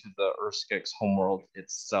deep into the Urskeks homeworld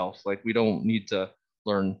itself. Like, we don't need to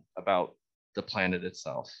learn about the planet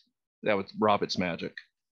itself. That would rob its magic.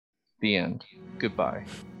 The end. Goodbye.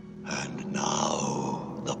 And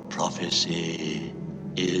now the prophecy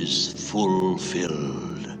is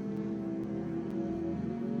fulfilled.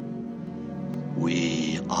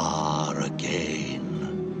 We are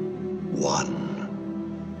again one.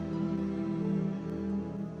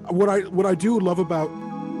 What I do love about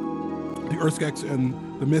the Urskeks and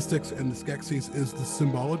the Mystics and the Skeksis is the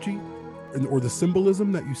symbology or the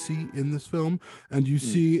symbolism that you see in this film. And you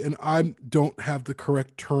see, and I don't have the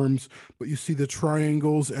correct terms, but you see the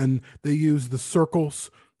triangles and they use the circles.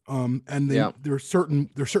 And there are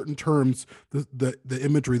certain terms, the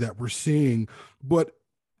imagery that we're seeing,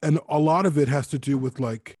 and a lot of it has to do with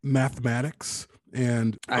like mathematics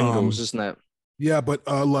and angles, isn't it? Yeah, but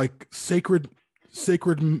like sacred,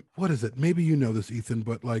 what is it? Maybe you know this, Ethan,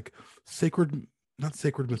 but like not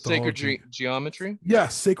sacred mythology. Sacred geometry?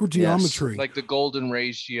 Yes, sacred geometry. Yes, like the golden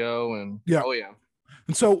ratio and yeah. Oh yeah.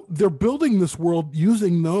 And so they're building this world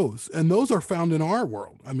using those, and those are found in our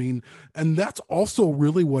world. I mean, and that's also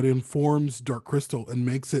really what informs Dark Crystal and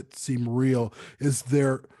makes it seem real, is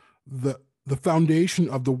the foundation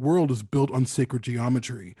of the world is built on sacred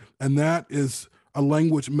geometry. And that is a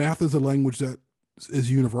language, math is a language that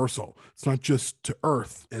is universal. It's not just to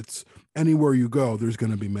Earth. It's anywhere you go, there's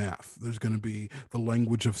going to be math. There's going to be the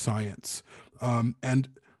language of science. And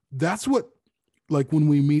that's what, like when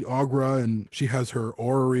we meet Aughra and she has her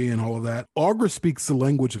orrery and all of that, Aughra speaks the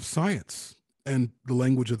language of science and the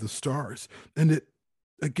language of the stars. And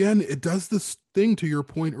it does this thing, to your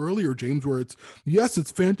point earlier, James, where it's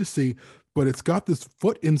fantasy, but it's got this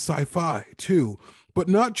foot in sci-fi too. But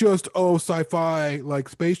not just, sci-fi like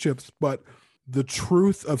spaceships, but the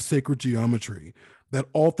truth of sacred geometry, that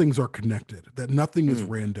all things are connected, that nothing is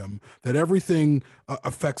random, that everything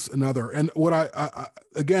affects another. And what I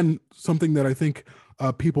again, something that I think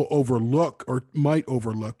people overlook or might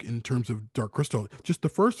overlook in terms of Dark Crystal, just the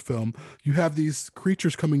first film, you have these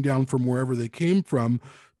creatures coming down from wherever they came from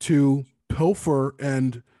to pilfer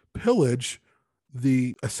and pillage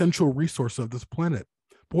the essential resource of this planet.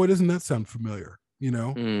 Boy, doesn't that sound familiar? You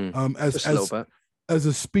know, just a little bit. As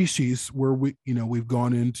a species, where we've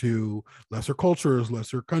gone into lesser cultures,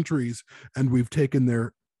 lesser countries, and we've taken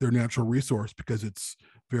their natural resource because it's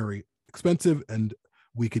very expensive and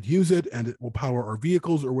we could use it and it will power our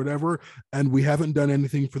vehicles or whatever, and we haven't done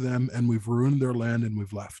anything for them and we've ruined their land and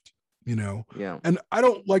we've left. Yeah. And I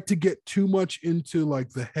don't like to get too much into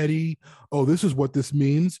like the heady, this is what this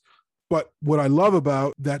means, but what I love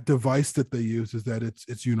about that device that they use is that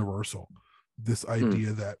it's universal. This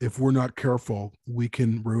idea that if we're not careful, we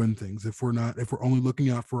can ruin things. If we're only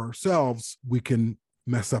looking out for ourselves, we can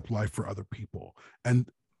mess up life for other people. And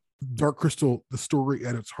Dark Crystal, the story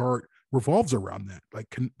at its heart, revolves around that,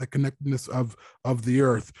 like the connectedness of the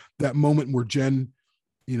earth. That moment where Jen,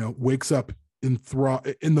 wakes up in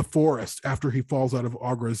the forest after he falls out of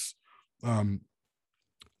Aughra's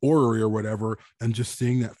orrery or whatever, and just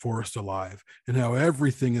seeing that forest alive and how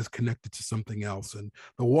everything is connected to something else, and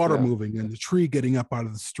the water moving and the tree getting up out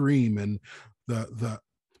of the stream, and the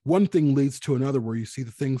one thing leads to another where you see the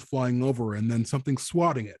things flying over and then something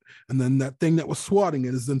swatting it, and then that thing that was swatting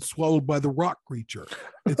it is then swallowed by the rock creature.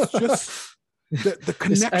 It's just the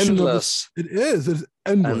connection endless. It's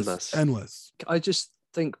endless. I just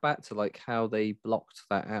think back to like how they blocked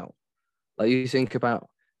that out. Like, you think about,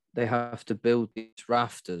 they have to build these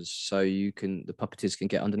rafters so the puppeteers can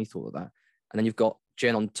get underneath all of that. And then you've got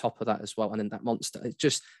Jen on top of that as well. And then that monster, it's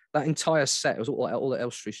just that entire set. It was all at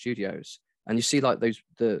Elstree Studios. And you see like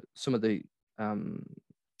some of the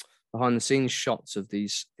behind the scenes shots of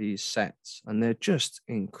these sets, and they're just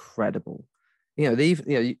incredible.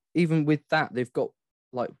 Even with that, they've got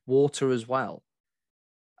like water as well.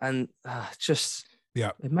 And just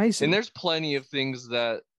amazing. And there's plenty of things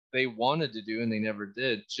that they wanted to do and they never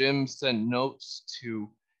did. Jim sent notes to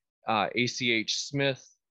A.C.H. Smith,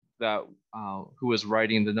 that who was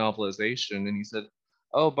writing the novelization, and he said,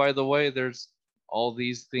 "Oh, by the way, there's all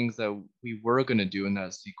these things that we were going to do in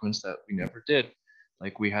that sequence that we never did.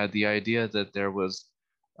 Like, we had the idea that there was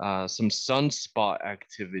some sunspot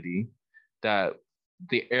activity, that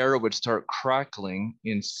the air would start crackling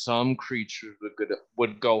and some creatures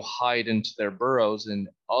would go hide into their burrows, and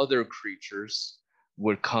other creatures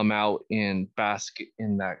would come out and bask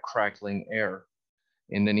in that crackling air.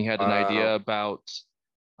 And then he had an Wow. idea about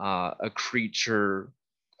a creature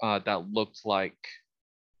that looked like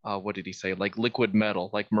what did he say? Like liquid metal,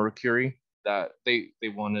 like mercury. That they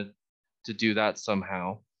wanted to do that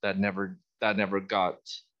somehow. That never got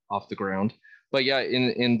off the ground. But yeah,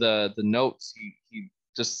 in the notes, he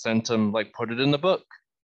just sent him like, put it in the book.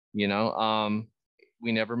 You know,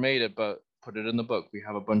 we never made it, but put it in the book. We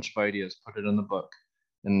have a bunch of ideas. Put it in the book.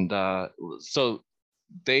 And so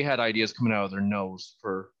they had ideas coming out of their nose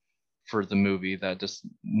for the movie that just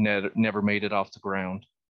never made it off the ground.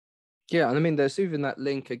 Yeah, and I mean, there's even that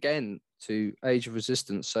link again to Age of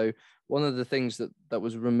Resistance. So one of the things that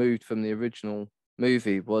was removed from the original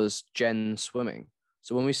movie was Jen swimming.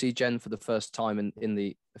 So when we see Jen for the first time in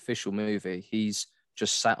the official movie, he's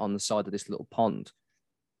just sat on the side of this little pond,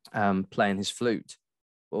 playing his flute.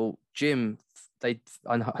 Well, Jim, they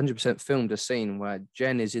 100% filmed a scene where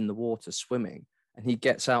Jen is in the water swimming, and he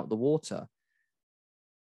gets out the water,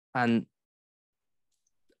 and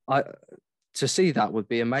to see that would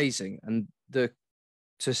be amazing. And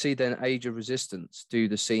to see then Age of Resistance do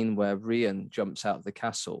the scene where Rian jumps out of the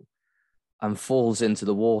castle and falls into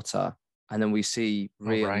the water, and then we see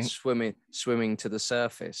Rian swimming to the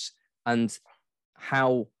surface, and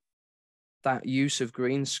how that use of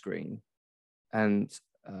green screen and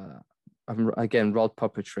again rod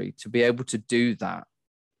puppetry to be able to do that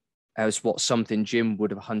as what something Jim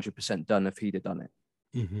would have 100% done if he'd have done it.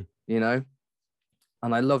 Mm-hmm. You know,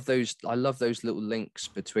 and I love those little links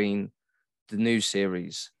between the new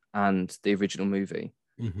series and the original movie.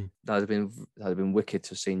 Mm-hmm. That'd have been wicked to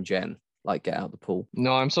have seen Jen like get out of the pool.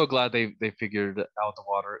 No, I'm so glad they figured out the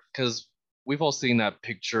water, because we've all seen that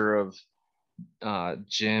picture of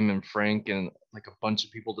Jim and Frank and like a bunch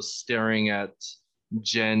of people just staring at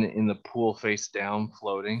Jen in the pool face down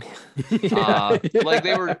floating. Like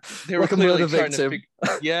they were like clearly trying to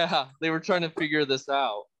they were trying to figure this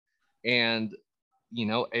out. And you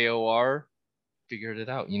know, AOR figured it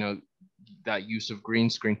out, you know, that use of green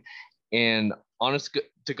screen. And honest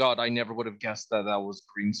to God, I never would have guessed that was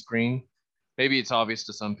green screen. Maybe it's obvious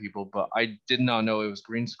to some people, but I did not know it was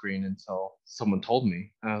green screen until someone told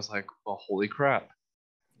me. And I was like, well, holy crap.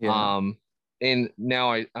 Yeah. And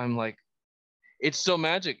now I'm like, it's so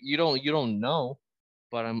magic. You don't know,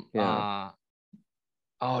 but I'm I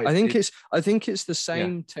think it's the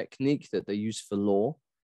same technique that they use for lore.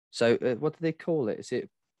 So what do they call it? Is it?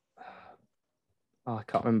 I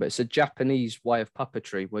can't remember. It's a Japanese way of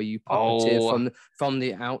puppetry where you puppeteer from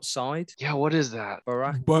the outside. Yeah, what is that?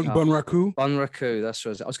 Bunraku. Bunraku. That's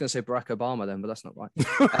what I was going to say. Barack Obama then, but that's not right.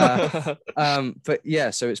 But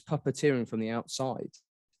yeah, so it's puppeteering from the outside.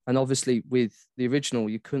 And obviously, with the original,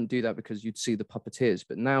 you couldn't do that because you'd see the puppeteers.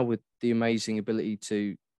 But now, with the amazing ability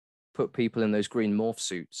to put people in those green morph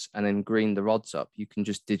suits and then green the rods up, you can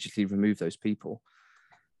just digitally remove those people.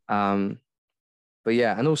 But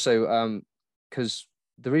yeah, and also because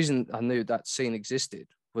the reason I knew that scene existed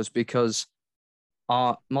was because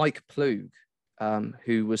Mike Plug,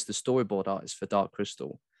 who was the storyboard artist for Dark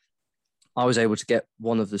Crystal, I was able to get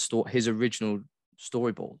one of his original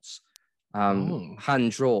storyboards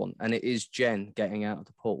hand drawn, and it is Jen getting out of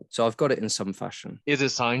the pool. So I've got it in some fashion. Is it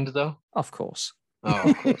signed though? Of course.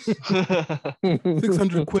 Oh, of course.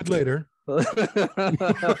 600 quid later.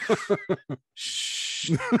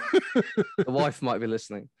 Shh. The wife might be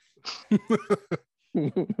listening.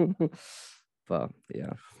 But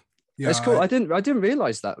yeah, it's cool. I didn't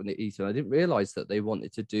realize that, Ethan. I didn't realize that they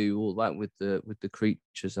wanted to do all that with the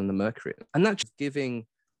creatures and the mercury, and that's just giving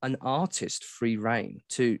an artist free reign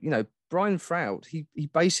to, you know, Brian Froud. He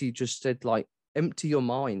basically just said, like, empty your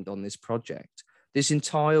mind on this project. This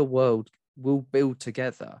entire world will build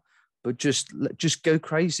together, but just go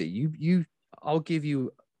crazy. I'll give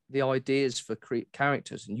you the ideas for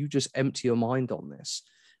characters, and you just empty your mind on this.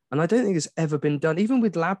 And I don't think it's ever been done. Even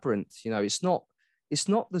with Labyrinth, you know, it's not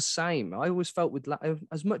the same. I always felt with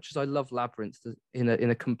as much as I love Labyrinth in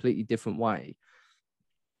a completely different way,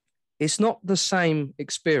 it's not the same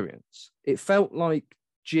experience. It felt like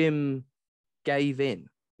Jim gave in.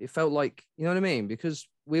 It felt like, you know what I mean? Because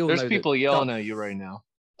we all know there's people yelling at you right now.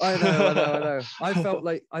 I know. I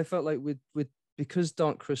felt like with because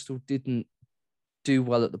Dark Crystal didn't do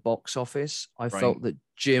well at the box office, I felt that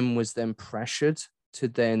Jim was then pressured to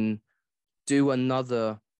then do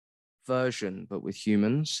another version, but with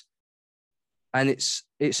humans. And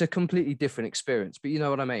it's a completely different experience, but you know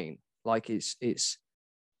what I mean? Like it's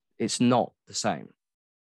not the same.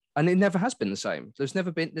 And it never has been the same. There's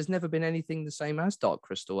never been anything the same as Dark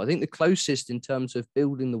Crystal. I think the closest in terms of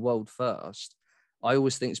building the world first, I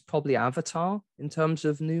always think it's probably Avatar in terms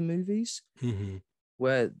of new movies,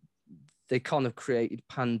 where they kind of created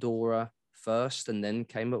Pandora first and then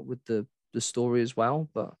came up with the story as well.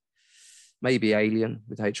 But maybe Alien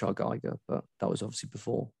with H.R. Geiger, but that was obviously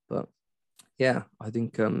before. But yeah, I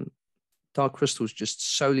think Dark Crystal is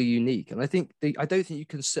just solely unique. And I don't think you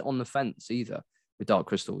can sit on the fence either with Dark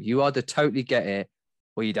Crystal. You either totally get it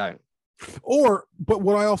or you don't. But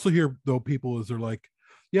what I also hear though, people is they're like,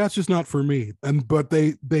 yeah, it's just not for me. But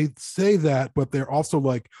they say that, but they're also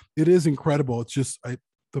like, it is incredible. It's just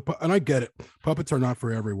and I get it. Puppets are not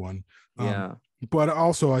for everyone. Yeah. But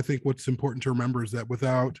also, I think what's important to remember is that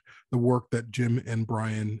without the work that Jim and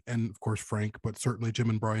Brian, and of course Frank, but certainly Jim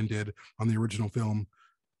and Brian did on the original film,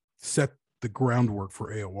 set the groundwork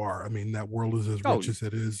for AOR. I mean, that world is as rich as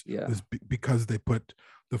it is, because they put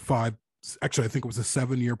the 5. Actually, I think it was a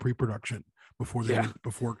 7-year pre-production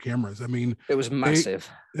before cameras. I mean, it was massive.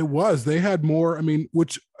 They had more. I mean,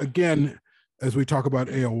 which again, as we talk about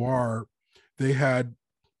AOR, they had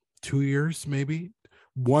 2 years maybe.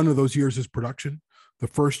 One of those years is production. The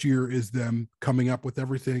first year is them coming up with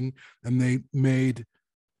everything, and they made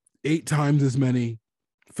 8 times as many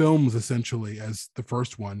films essentially as the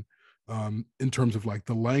first one, in terms of like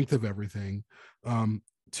the length of everything,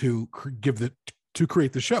 to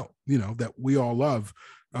create the show, that we all love.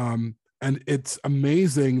 And it's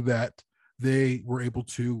amazing that they were able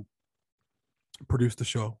to produce the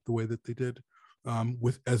show the way that they did,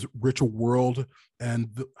 with as rich a world,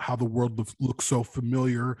 and how the world looks so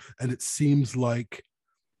familiar. And it is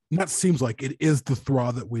the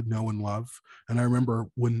Thra that we know and love. And I remember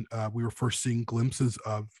when we were first seeing glimpses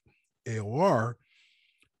of AOR,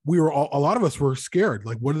 a lot of us were scared.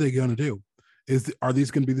 Like, what are they going to do? Are these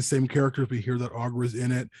going to be the same characters? We hear that Augur is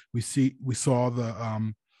in it. We saw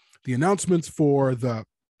the announcements for the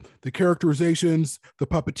characterizations, the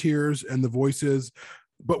puppeteers, and the voices,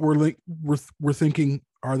 but we're thinking,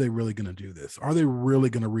 are they really going to do this? Are they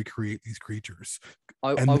really going to recreate these creatures?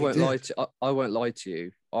 I won't lie to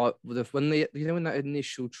you. When that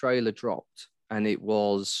initial trailer dropped, and it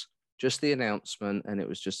was just the announcement, and it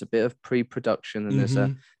was just a bit of pre-production, and there's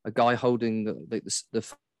a guy holding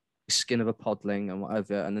the skin of a podling and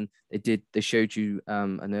whatever, and then they showed you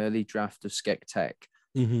an early draft of Skek Tech.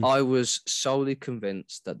 I was solely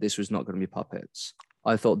convinced that this was not going to be puppets.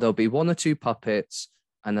 I thought there'll be 1 or 2 puppets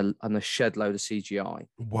and a shed load of CGI.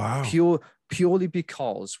 Wow. Purely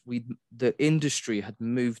because the industry had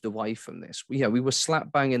moved away from this. We were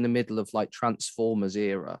slap bang in the middle of like Transformers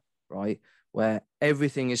era, right? Where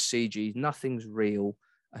everything is CG, nothing's real,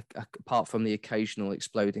 apart from the occasional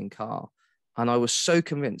exploding car. And I was so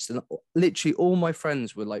convinced, and literally all my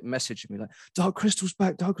friends were like messaging me like, Dark Crystal's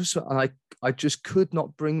back, Dark Crystal. And I just could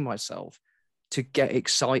not bring myself to get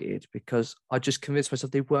excited, because I just convinced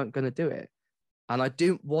myself they weren't going to do it. And I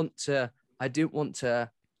didn't want to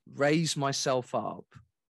raise myself up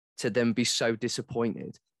to then be so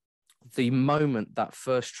disappointed. The moment that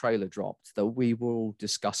first trailer dropped, that we were all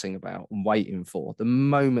discussing about and waiting for, the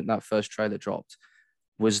moment that first trailer dropped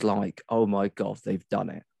was like, oh my God, they've done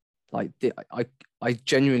it. Like, I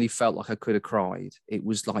genuinely felt like I could have cried. It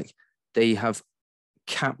was like, they have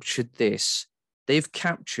captured this. They've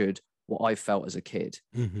captured what I felt as a kid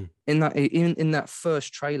in that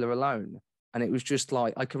first trailer alone. And it was just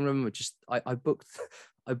like, I can remember I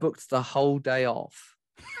booked the whole day off.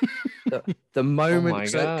 the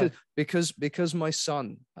moment, because my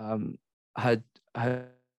son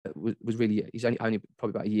was really, he's only probably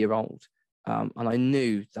about a year old, and I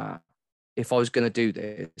knew that if I was going to do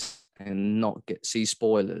this and not see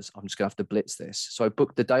spoilers, I'm just going to have to blitz this. So I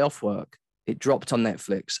booked the day off work. It dropped on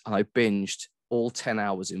Netflix, and I binged all 10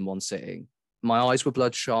 hours in one sitting. My eyes were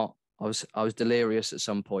bloodshot. I was delirious at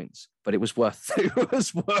some points, but it was worth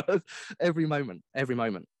every moment.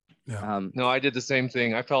 Yeah. No, I did the same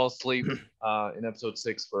thing. I fell asleep in episode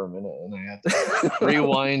 6 for a minute, and I had to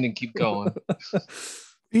rewind and keep going.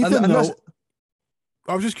 Ethan,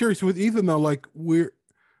 I was just curious with Ethan though, like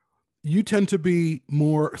you tend to be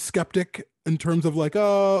more skeptic in terms of like,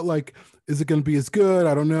 is it going to be as good?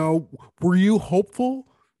 I don't know. Were you hopeful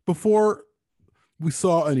before we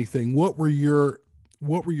saw anything? What were your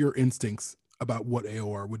instincts about what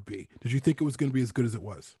AOR would be? Did you think it was going to be as good as it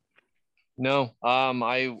was? No,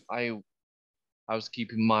 I was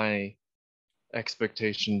keeping my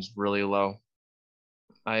expectations really low.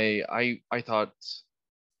 I thought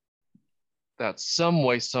that some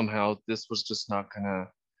way, somehow, this was just not gonna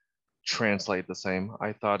translate the same.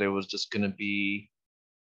 I thought it was just gonna be,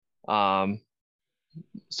 sorry,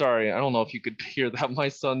 I don't know if you could hear that. My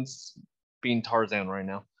son's being Tarzan right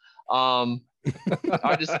now. I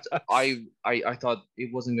thought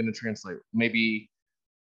it wasn't gonna translate. Maybe,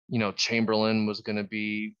 Chamberlain was gonna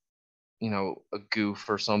be a goof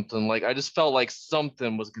or something. Like I just felt like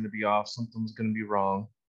something was going to be off, something was going to be wrong.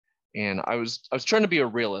 And I was trying to be a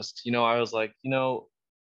realist. I was like,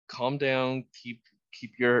 calm down, keep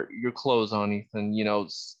your clothes on, Ethan.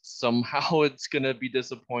 Somehow it's going to be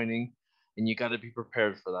disappointing and you got to be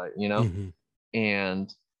prepared for that. Mm-hmm.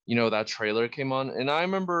 And that trailer came on, and I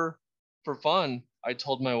remember for fun, I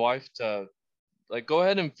told my wife to like go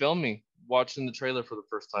ahead and film me watching the trailer for the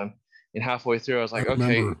first time. And halfway through, I was like,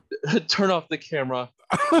 okay, turn off the camera.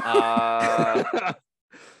 I'm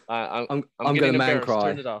gonna getting man embarrassed. cry.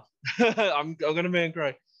 Turn it off. I'm gonna man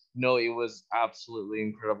cry. No, it was absolutely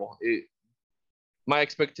incredible. My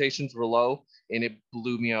expectations were low, and it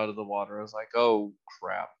blew me out of the water. I was like, oh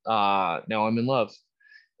crap. Now I'm in love.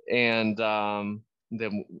 And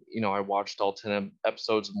then I watched all 10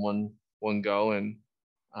 episodes in one go, and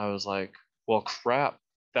I was like, well, crap,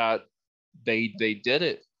 that they did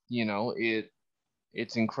it.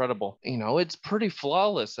 It's incredible. It's pretty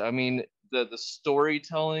flawless. I mean, the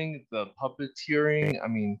storytelling, the puppeteering, I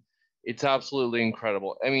mean, it's absolutely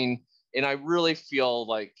incredible. I mean, and I really feel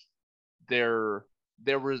like there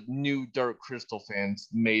were new Dark Crystal fans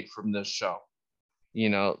made from this show.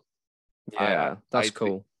 Yeah, that's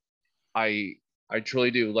cool. I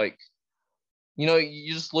truly do. Like,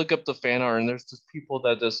 you just look up the fan art, and there's just people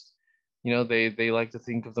that just, they like to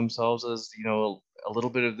think of themselves as, a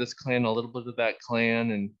little bit of this clan, a little bit of that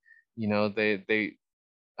clan, and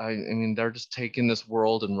I mean, they're just taking this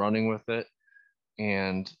world and running with it,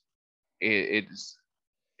 and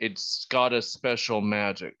it's got a special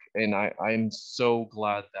magic, and I'm so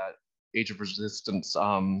glad that Age of Resistance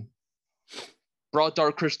brought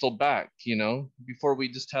Dark Crystal back. Before we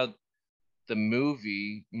just had the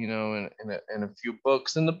movie, and a few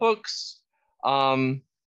books. And the books,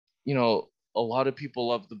 a lot of people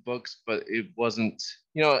love the books, but it wasn't,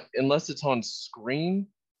 unless it's on screen,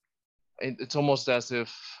 it's almost as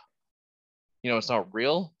if, it's not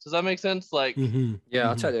real. Does that make sense? Like,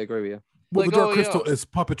 yeah, I totally agree with you. Well, the Dark Crystal is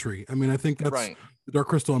puppetry. I mean, I think that's right. The Dark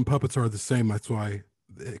Crystal and puppets are the same. That's why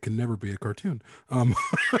it can never be a cartoon.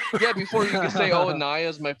 Yeah, before you can say, oh,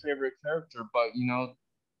 Naya's my favorite character, but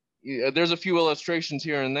there's a few illustrations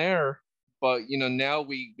here and there, but now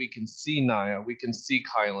we can see Naya, we can see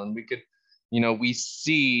Kylan, we could, we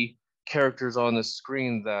see characters on the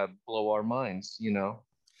screen that blow our minds, and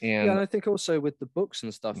yeah, and I think also with the books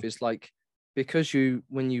and stuff, it's like, because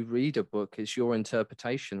when you read a book, it's your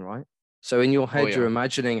interpretation, right? So in your head, you're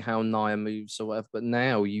imagining how Naya moves or whatever, but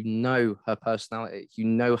now her personality,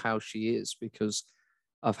 how she is because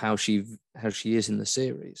of how she is in the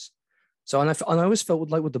series. So and I always felt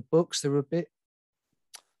like with the books, they were a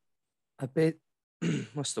bit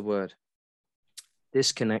what's the word?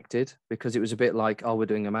 Disconnected, because it was a bit like, oh, we're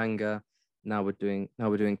doing a manga, now we're doing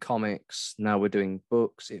comics, now we're doing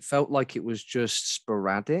books. It felt like it was just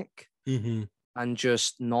sporadic and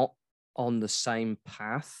just not on the same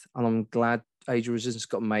path. And I'm glad Age of Resistance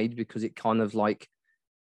got made, because it kind of like,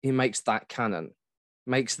 it makes that canon,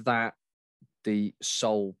 makes that the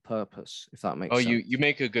sole purpose, if that makes sense. You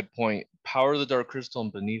make a good point. Power of the Dark Crystal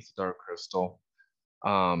and Beneath the Dark Crystal.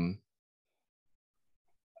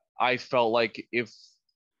 I felt like if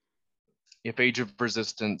Age of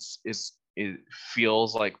Resistance it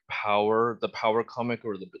feels like the Power comic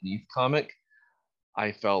or the Beneath comic,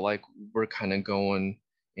 I felt like we're kind of going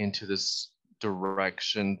into this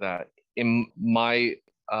direction that, in my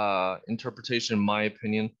interpretation, my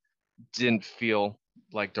opinion, didn't feel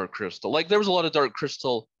like Dark Crystal. Like, there was a lot of Dark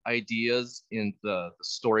Crystal ideas in the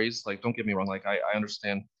stories. Like, don't get me wrong, like I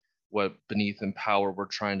understand what Beneath and Power were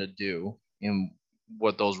trying to do and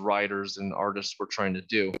what those writers and artists were trying to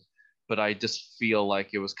do, but I just feel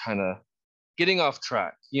like it was kind of getting off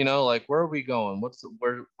track. Like, where are we going?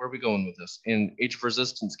 Where are we going with this? And Age of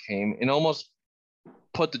Resistance came and almost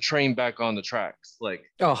put the train back on the tracks. Like,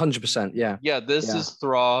 100%, yeah, this is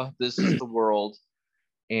Thra, this is the world.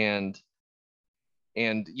 And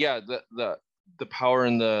yeah, the Power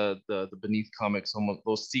in the Beneath comics, almost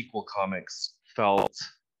those sequel comics, felt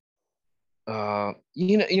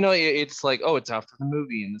it's like, oh, it's after the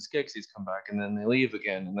movie and the Skeksis come back and then they leave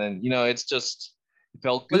again, and then it's just, it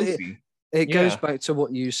felt goofy. It goes back to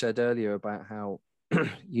what you said earlier about how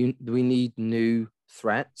we need new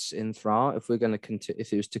threats in Thra if we're going to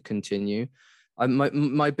if it was to continue.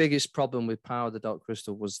 My biggest problem with Power of the Dark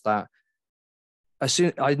Crystal was that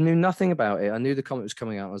I knew nothing about it. I knew the comic was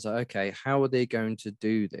coming out. I was like, okay, how are they going to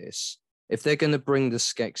do this? If they're going to bring the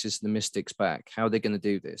Skeksis and the Mystics back, how are they going to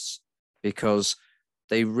do this? Because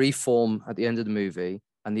they reform at the end of the movie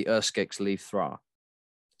and the Urskeks leave Thra.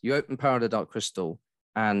 You open Power of the Dark Crystal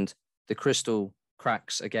and the crystal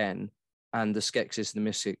cracks again and the Skeksis and the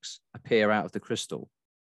Mystics appear out of the crystal.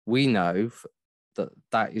 We know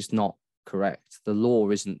that is not correct. The law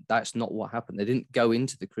isn't, that's not what happened. They didn't go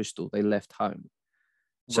into the crystal, they left home.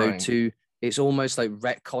 So Right. it's almost like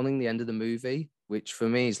retconning the end of the movie, which for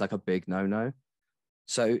me is like a big no-no.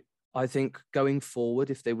 So I think going forward,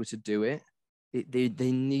 if they were to do it,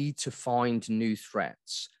 they need to find new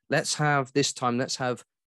threats. Let's have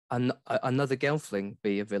another Gelfling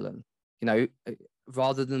be a villain,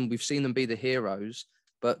 rather than we've seen them be the heroes,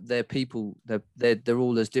 but they're people, they're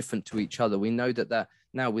all as different to each other. We know that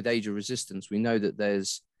now with Age of Resistance, we know that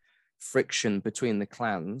there's friction between the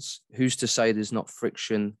clans. Who's to say there's not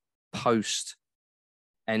friction post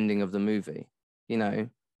ending of the movie? Jen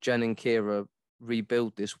and Kira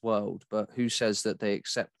rebuild this world, but who says that they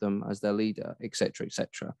accept them as their leader, etc.,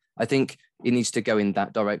 etc. I think it needs to go in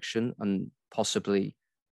that direction, and possibly,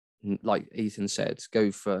 like Ethan said,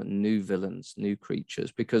 go for new villains, new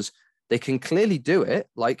creatures, because they can clearly do it.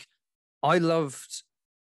 Like, I loved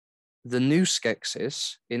the new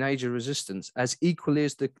Skeksis in Age of Resistance as equally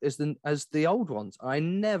as the old ones. I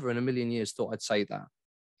never in a million years thought I'd say that.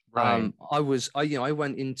 Right. I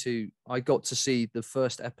got to see the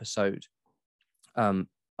first episode a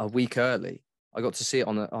week early. I got to see it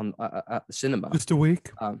at the cinema. Just a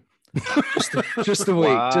week. Just a week,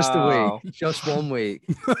 Wow. just 1 week.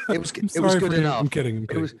 It was Sorry good for you. enough. I'm kidding.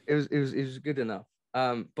 It was good enough.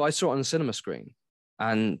 But I saw it on the cinema screen,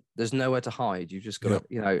 and there's nowhere to hide. You just got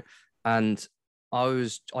to, and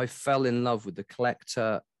I fell in love with the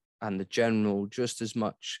Collector and the General just as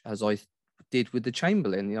much as I did with the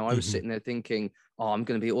Chamberlain. I was sitting there thinking, oh, I'm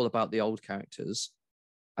going to be all about the old characters.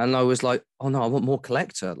 And I was like, oh no, I want more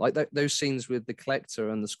Collector. Like those scenes with the Collector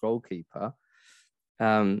and the Scroll Keeper,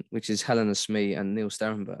 which is Helena Smee and Neil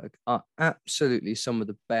Sterenberg, are absolutely some of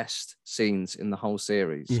the best scenes in the whole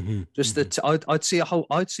series. I'd see a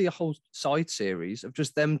whole side series of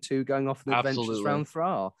just them two going off on adventures Absolutely. around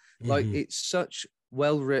Thrar. Like, it's such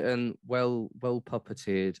well written, well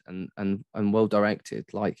puppeteered, and well directed.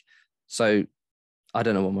 Like, so I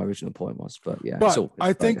don't know what my original point was, but yeah. But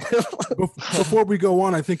I think before we go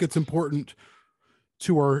on, I think it's important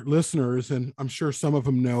to our listeners, and I'm sure some of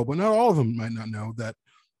them know, but not all of them might not know, that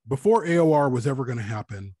before AOR was ever going to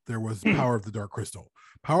happen, there was Power of the Dark Crystal.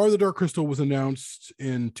 Power of the Dark Crystal was announced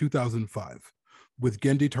in 2005 with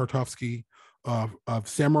Gendy Tartakovsky of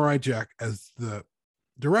Samurai Jack as the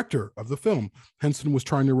director of the film. Henson was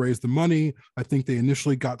trying to raise the money. I think they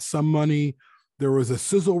initially got some money. There was a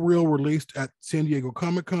sizzle reel released at San Diego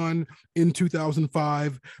Comic-Con in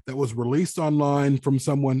 2005 that was released online from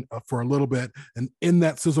someone for a little bit. And in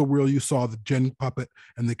that sizzle reel, you saw the Jen puppet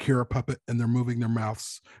and the Kira puppet, and they're moving their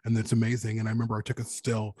mouths. And it's amazing. And I remember I took a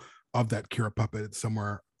still of that Kira puppet. It's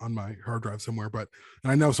somewhere on my hard drive somewhere. And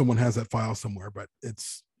I know someone has that file somewhere, but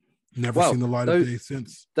it's never seen the light of day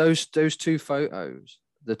since. Those two photos,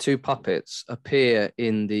 the two puppets, appear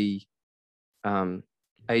in the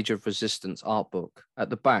Age of Resistance art book. At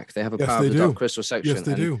the back, they have a Power of the Dark Crystal section. Yes,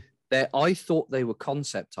 they do. I thought they were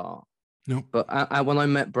concept art. No. But when I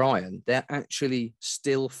met Brian, they're actually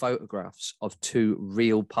still photographs of two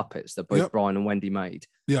real puppets that both Brian and Wendy made.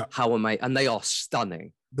 Yeah. How amazing. And they are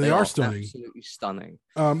stunning. They are stunning. Absolutely stunning.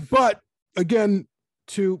 But again,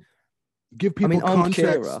 to give people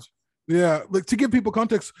context. Yeah, like to give people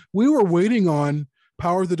context, we were waiting on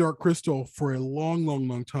Power of the Dark Crystal for a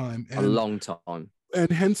long time. A long time. And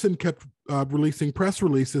Henson kept releasing press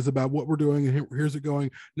releases about what we're doing, and here's it going.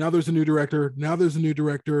 Now there's a new director.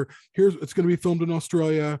 It's going to be filmed in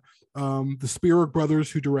Australia. The Spierig brothers,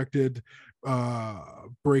 who directed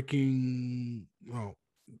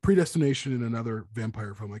Predestination and another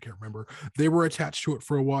vampire film, I can't remember. They were attached to it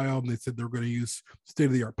for a while, and they said they were going to use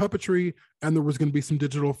state-of-the-art puppetry, and there was going to be some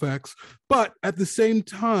digital effects. But at the same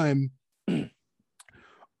time,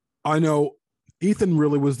 I know Ethan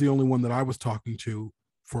really was the only one that I was talking to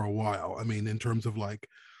for a while. I mean, in terms of like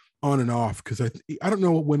on and off, because I don't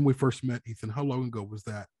know when we first met, Ethan. How long ago was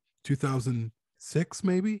that? 2006,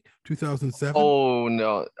 maybe 2007. Oh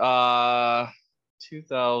no,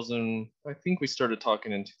 2000. I think we started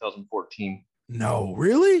talking in 2014. No,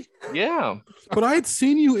 really? Yeah. But I had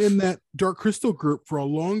seen you in that Dark Crystal group for a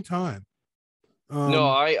long time. No,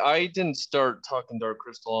 I didn't start talking Dark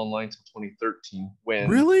Crystal online until 2013 when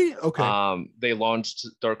really they launched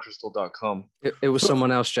darkcrystal.com. It was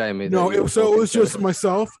someone else, Jamie. No, it was just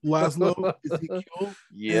myself, Laszlo, Ezekiel,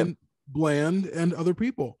 and Bland, and other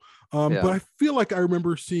people. But I feel like I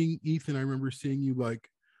remember seeing Ethan. I remember seeing you like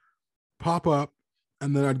pop up,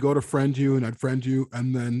 and then I'd go to friend you, and I'd friend you,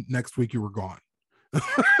 and then next week you were gone.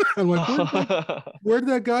 I'm like, where did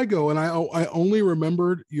that guy go? And I only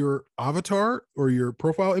remembered your avatar or your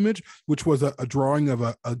profile image, which was a drawing of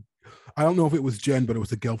a I don't know if it was Jen, but it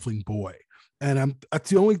was a Gelfling boy. And that's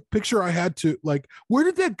the only picture I had to like, where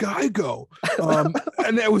did that guy go?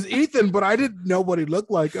 And it was Ethan, but I didn't know what he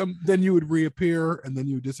looked like. Then you would reappear and then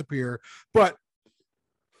you would disappear. But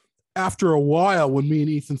after a while, when me and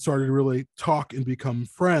Ethan started to really talk and become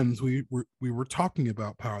friends, we were talking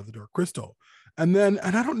about Power of the Dark Crystal. And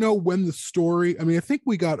I don't know when the story, I mean, I think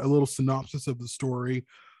we got a little synopsis of the story,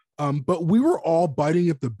 but we were all biting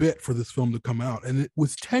at the bit for this film to come out. And it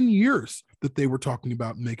was 10 years that they were talking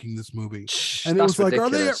about making this movie. And it was like,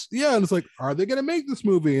 ridiculous. and it's like, are they going to make this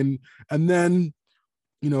movie? And then,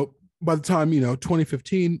 by the time,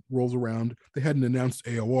 2015 rolls around, they hadn't announced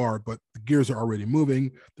AOR, but the gears are already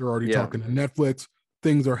moving. They're already talking to Netflix.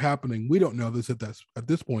 Things are happening. We don't know this at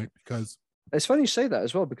this point because it's funny you say that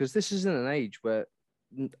as well, because this isn't an age where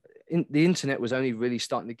the internet was only really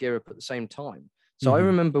starting to gear up at the same time. So I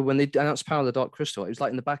remember when they announced Power of the Dark Crystal, it was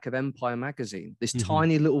like in the back of Empire magazine, this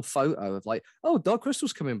tiny little photo of like, oh, Dark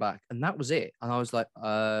Crystal's coming back. And that was it. And I was like,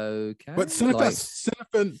 okay. But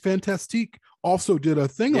Fantastique also did a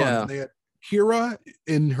thing on it. They had Kira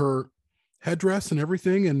in her headdress and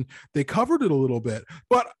everything, and they covered it a little bit.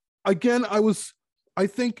 But again, I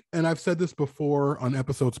think, and I've said this before on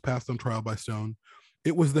episodes past on Trial by Stone,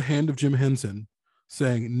 it was the hand of Jim Henson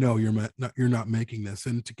saying, no, you're not making this.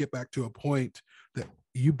 And to get back to a point that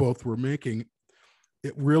you both were making,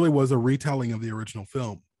 it really was a retelling of the original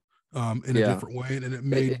film in a different way. And it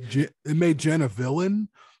made Jen a villain,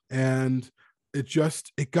 and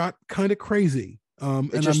it got kind of crazy. I'm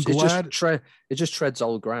glad it just treads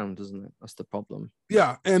old ground, doesn't it? That's the problem.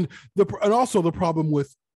 Yeah. And also the problem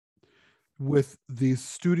with these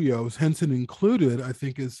studios, Henson included, I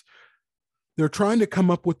think, is they're trying to come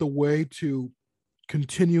up with a way to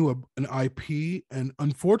continue an IP. And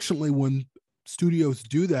unfortunately, when studios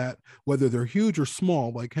do that, whether they're huge or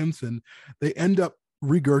small, like Henson, they end up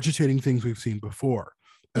regurgitating things we've seen before,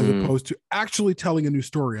 as opposed to actually telling a new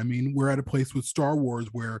story. I mean, we're at a place with Star Wars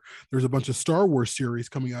where there's a bunch of Star Wars series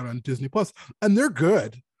coming out on Disney Plus, and they're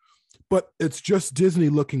good, but it's just Disney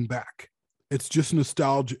looking back. It's just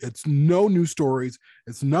nostalgia. It's no new stories.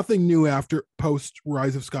 It's nothing new after post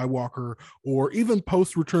Rise of Skywalker or even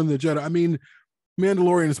post Return of the Jedi. I mean,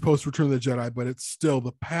 Mandalorian is post Return of the Jedi, but it's still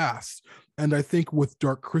the past. And I think with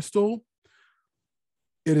Dark Crystal,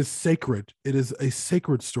 it is sacred. It is a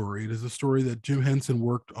sacred story. It is a story that Jim Henson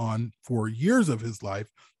worked on for years of his life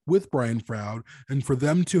with Brian Froud. And for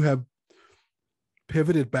them to have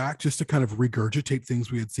pivoted back just to kind of regurgitate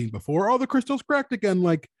things we had seen before, oh, the crystal's cracked again.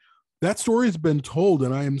 Like, that story has been told,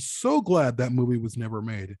 and I am so glad that movie was never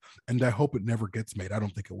made. And I hope it never gets made. I don't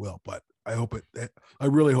think it will, but I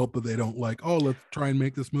really hope that they don't like, oh, let's try and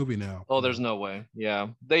make this movie now. Oh, there's no way. Yeah.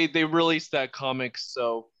 They released that comic,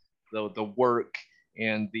 so the work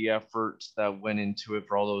and the effort that went into it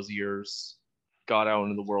for all those years got out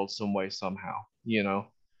into the world some way, somehow,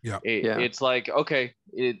 Yeah. It's like, okay,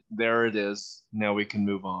 there it is. Now we can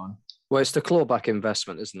move on. Well, it's the clawback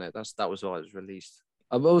investment, isn't it? That was why it was released.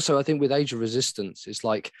 Also, I think with Age of Resistance, it's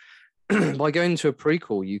like by going to a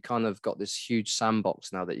prequel, you kind of got this huge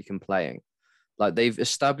sandbox now that you can play in. Like, they've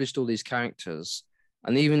established all these characters,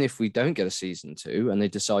 and even if we don't get a season 2 and they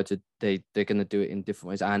decided they're going to do it in different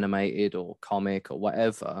ways, animated or comic or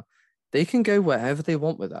whatever, they can go wherever they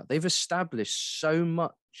want with that. They've established so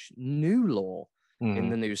much new lore in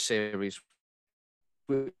the new series,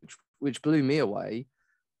 which blew me away.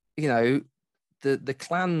 The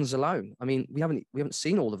clans alone. I mean, we haven't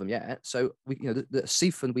seen all of them yet. So the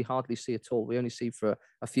Siphon we hardly see at all. We only see for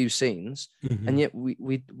a few scenes, and yet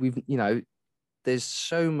we've there's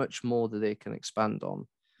so much more that they can expand on.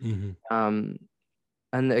 And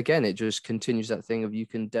again, it just continues that thing of you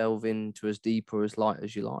can delve into as deep or as light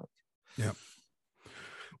as you like. Yeah.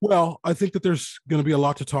 Well, I think that there's going to be a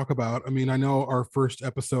lot to talk about. I mean, I know our first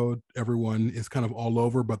episode, everyone is kind of all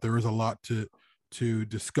over, but there is a lot to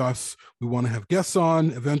discuss. We want to have guests on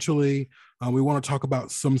eventually. We want to talk about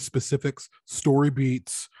some specifics, story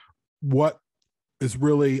beats, what is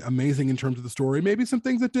really amazing in terms of the story, maybe some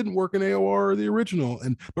things that didn't work in AOR or the original,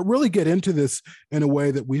 but really get into this in a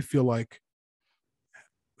way that we feel like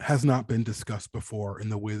has not been discussed before in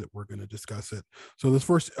the way that we're going to discuss it. So this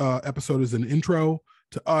first episode is an intro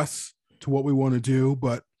to us, to what we want to do,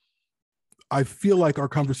 but I feel like our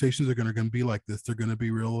conversations are going to be like this. They're going to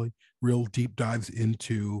be really, real deep dives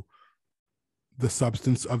into the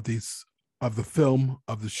substance of the film,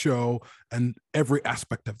 of the show, and every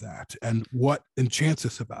aspect of that, and what enchants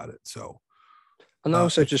us about it. So, and I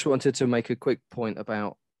also just wanted to make a quick point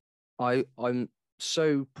about I'm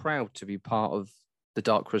so proud to be part of the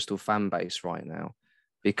Dark Crystal fan base right now,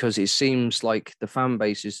 because it seems like the fan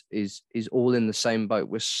base is all in the same boat.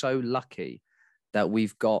 We're so lucky that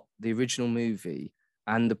we've got the original movie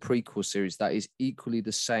and the prequel series that is equally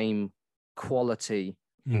the same quality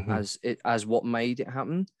as what made it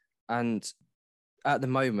happen. And at the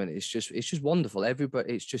moment, it's just wonderful.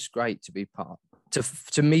 Everybody, it's just great to be part,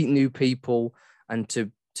 to meet new people and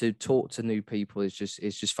to talk to new people is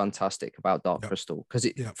just fantastic about Dark Crystal. Because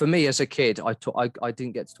for me as a kid, I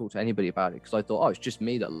didn't get to talk to anybody about it because I thought, oh, it's just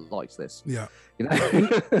me that likes this. Yeah. You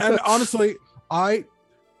know? And honestly,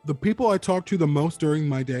 the people I talk to the most during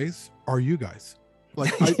my days are you guys.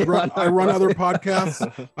 Like I run other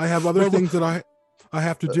podcasts. I have other things that I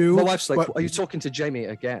have to do. My wife's like, are you talking to Jamie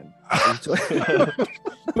again?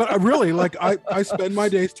 But I really, like, I spend my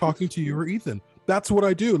days talking to you or Ethan. That's what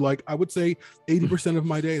I do. Like, I would say 80% of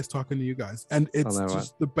my day is talking to you guys. And it's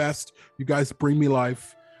just the best. You guys bring me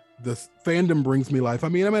life. The fandom brings me life. I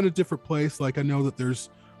mean, I'm at a different place. Like, I know that there's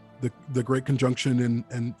the Great Conjunction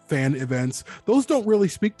and fan events. Those don't really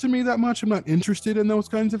speak to me that much. I'm not interested in those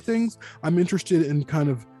kinds of things. I'm interested in kind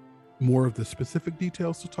of more of the specific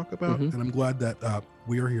details to talk about. And I'm glad that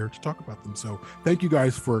we are here to talk about them. So thank you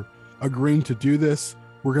guys for agreeing to do this.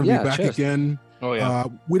 We're going to be back again. Oh, yeah.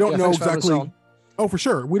 We don't know exactly. Oh, for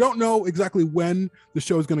sure. We don't know exactly when the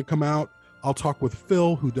show is going to come out. I'll talk with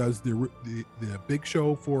Phil, who does the big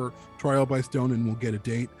show for Trial by Stone, and we'll get a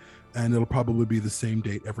date. And it'll probably be the same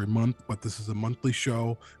date every month, but this is a monthly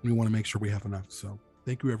show, and we want to make sure we have enough. So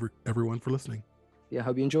thank you, everyone, for listening. Yeah,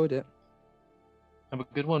 hope you enjoyed it. Have a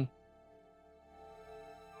good one.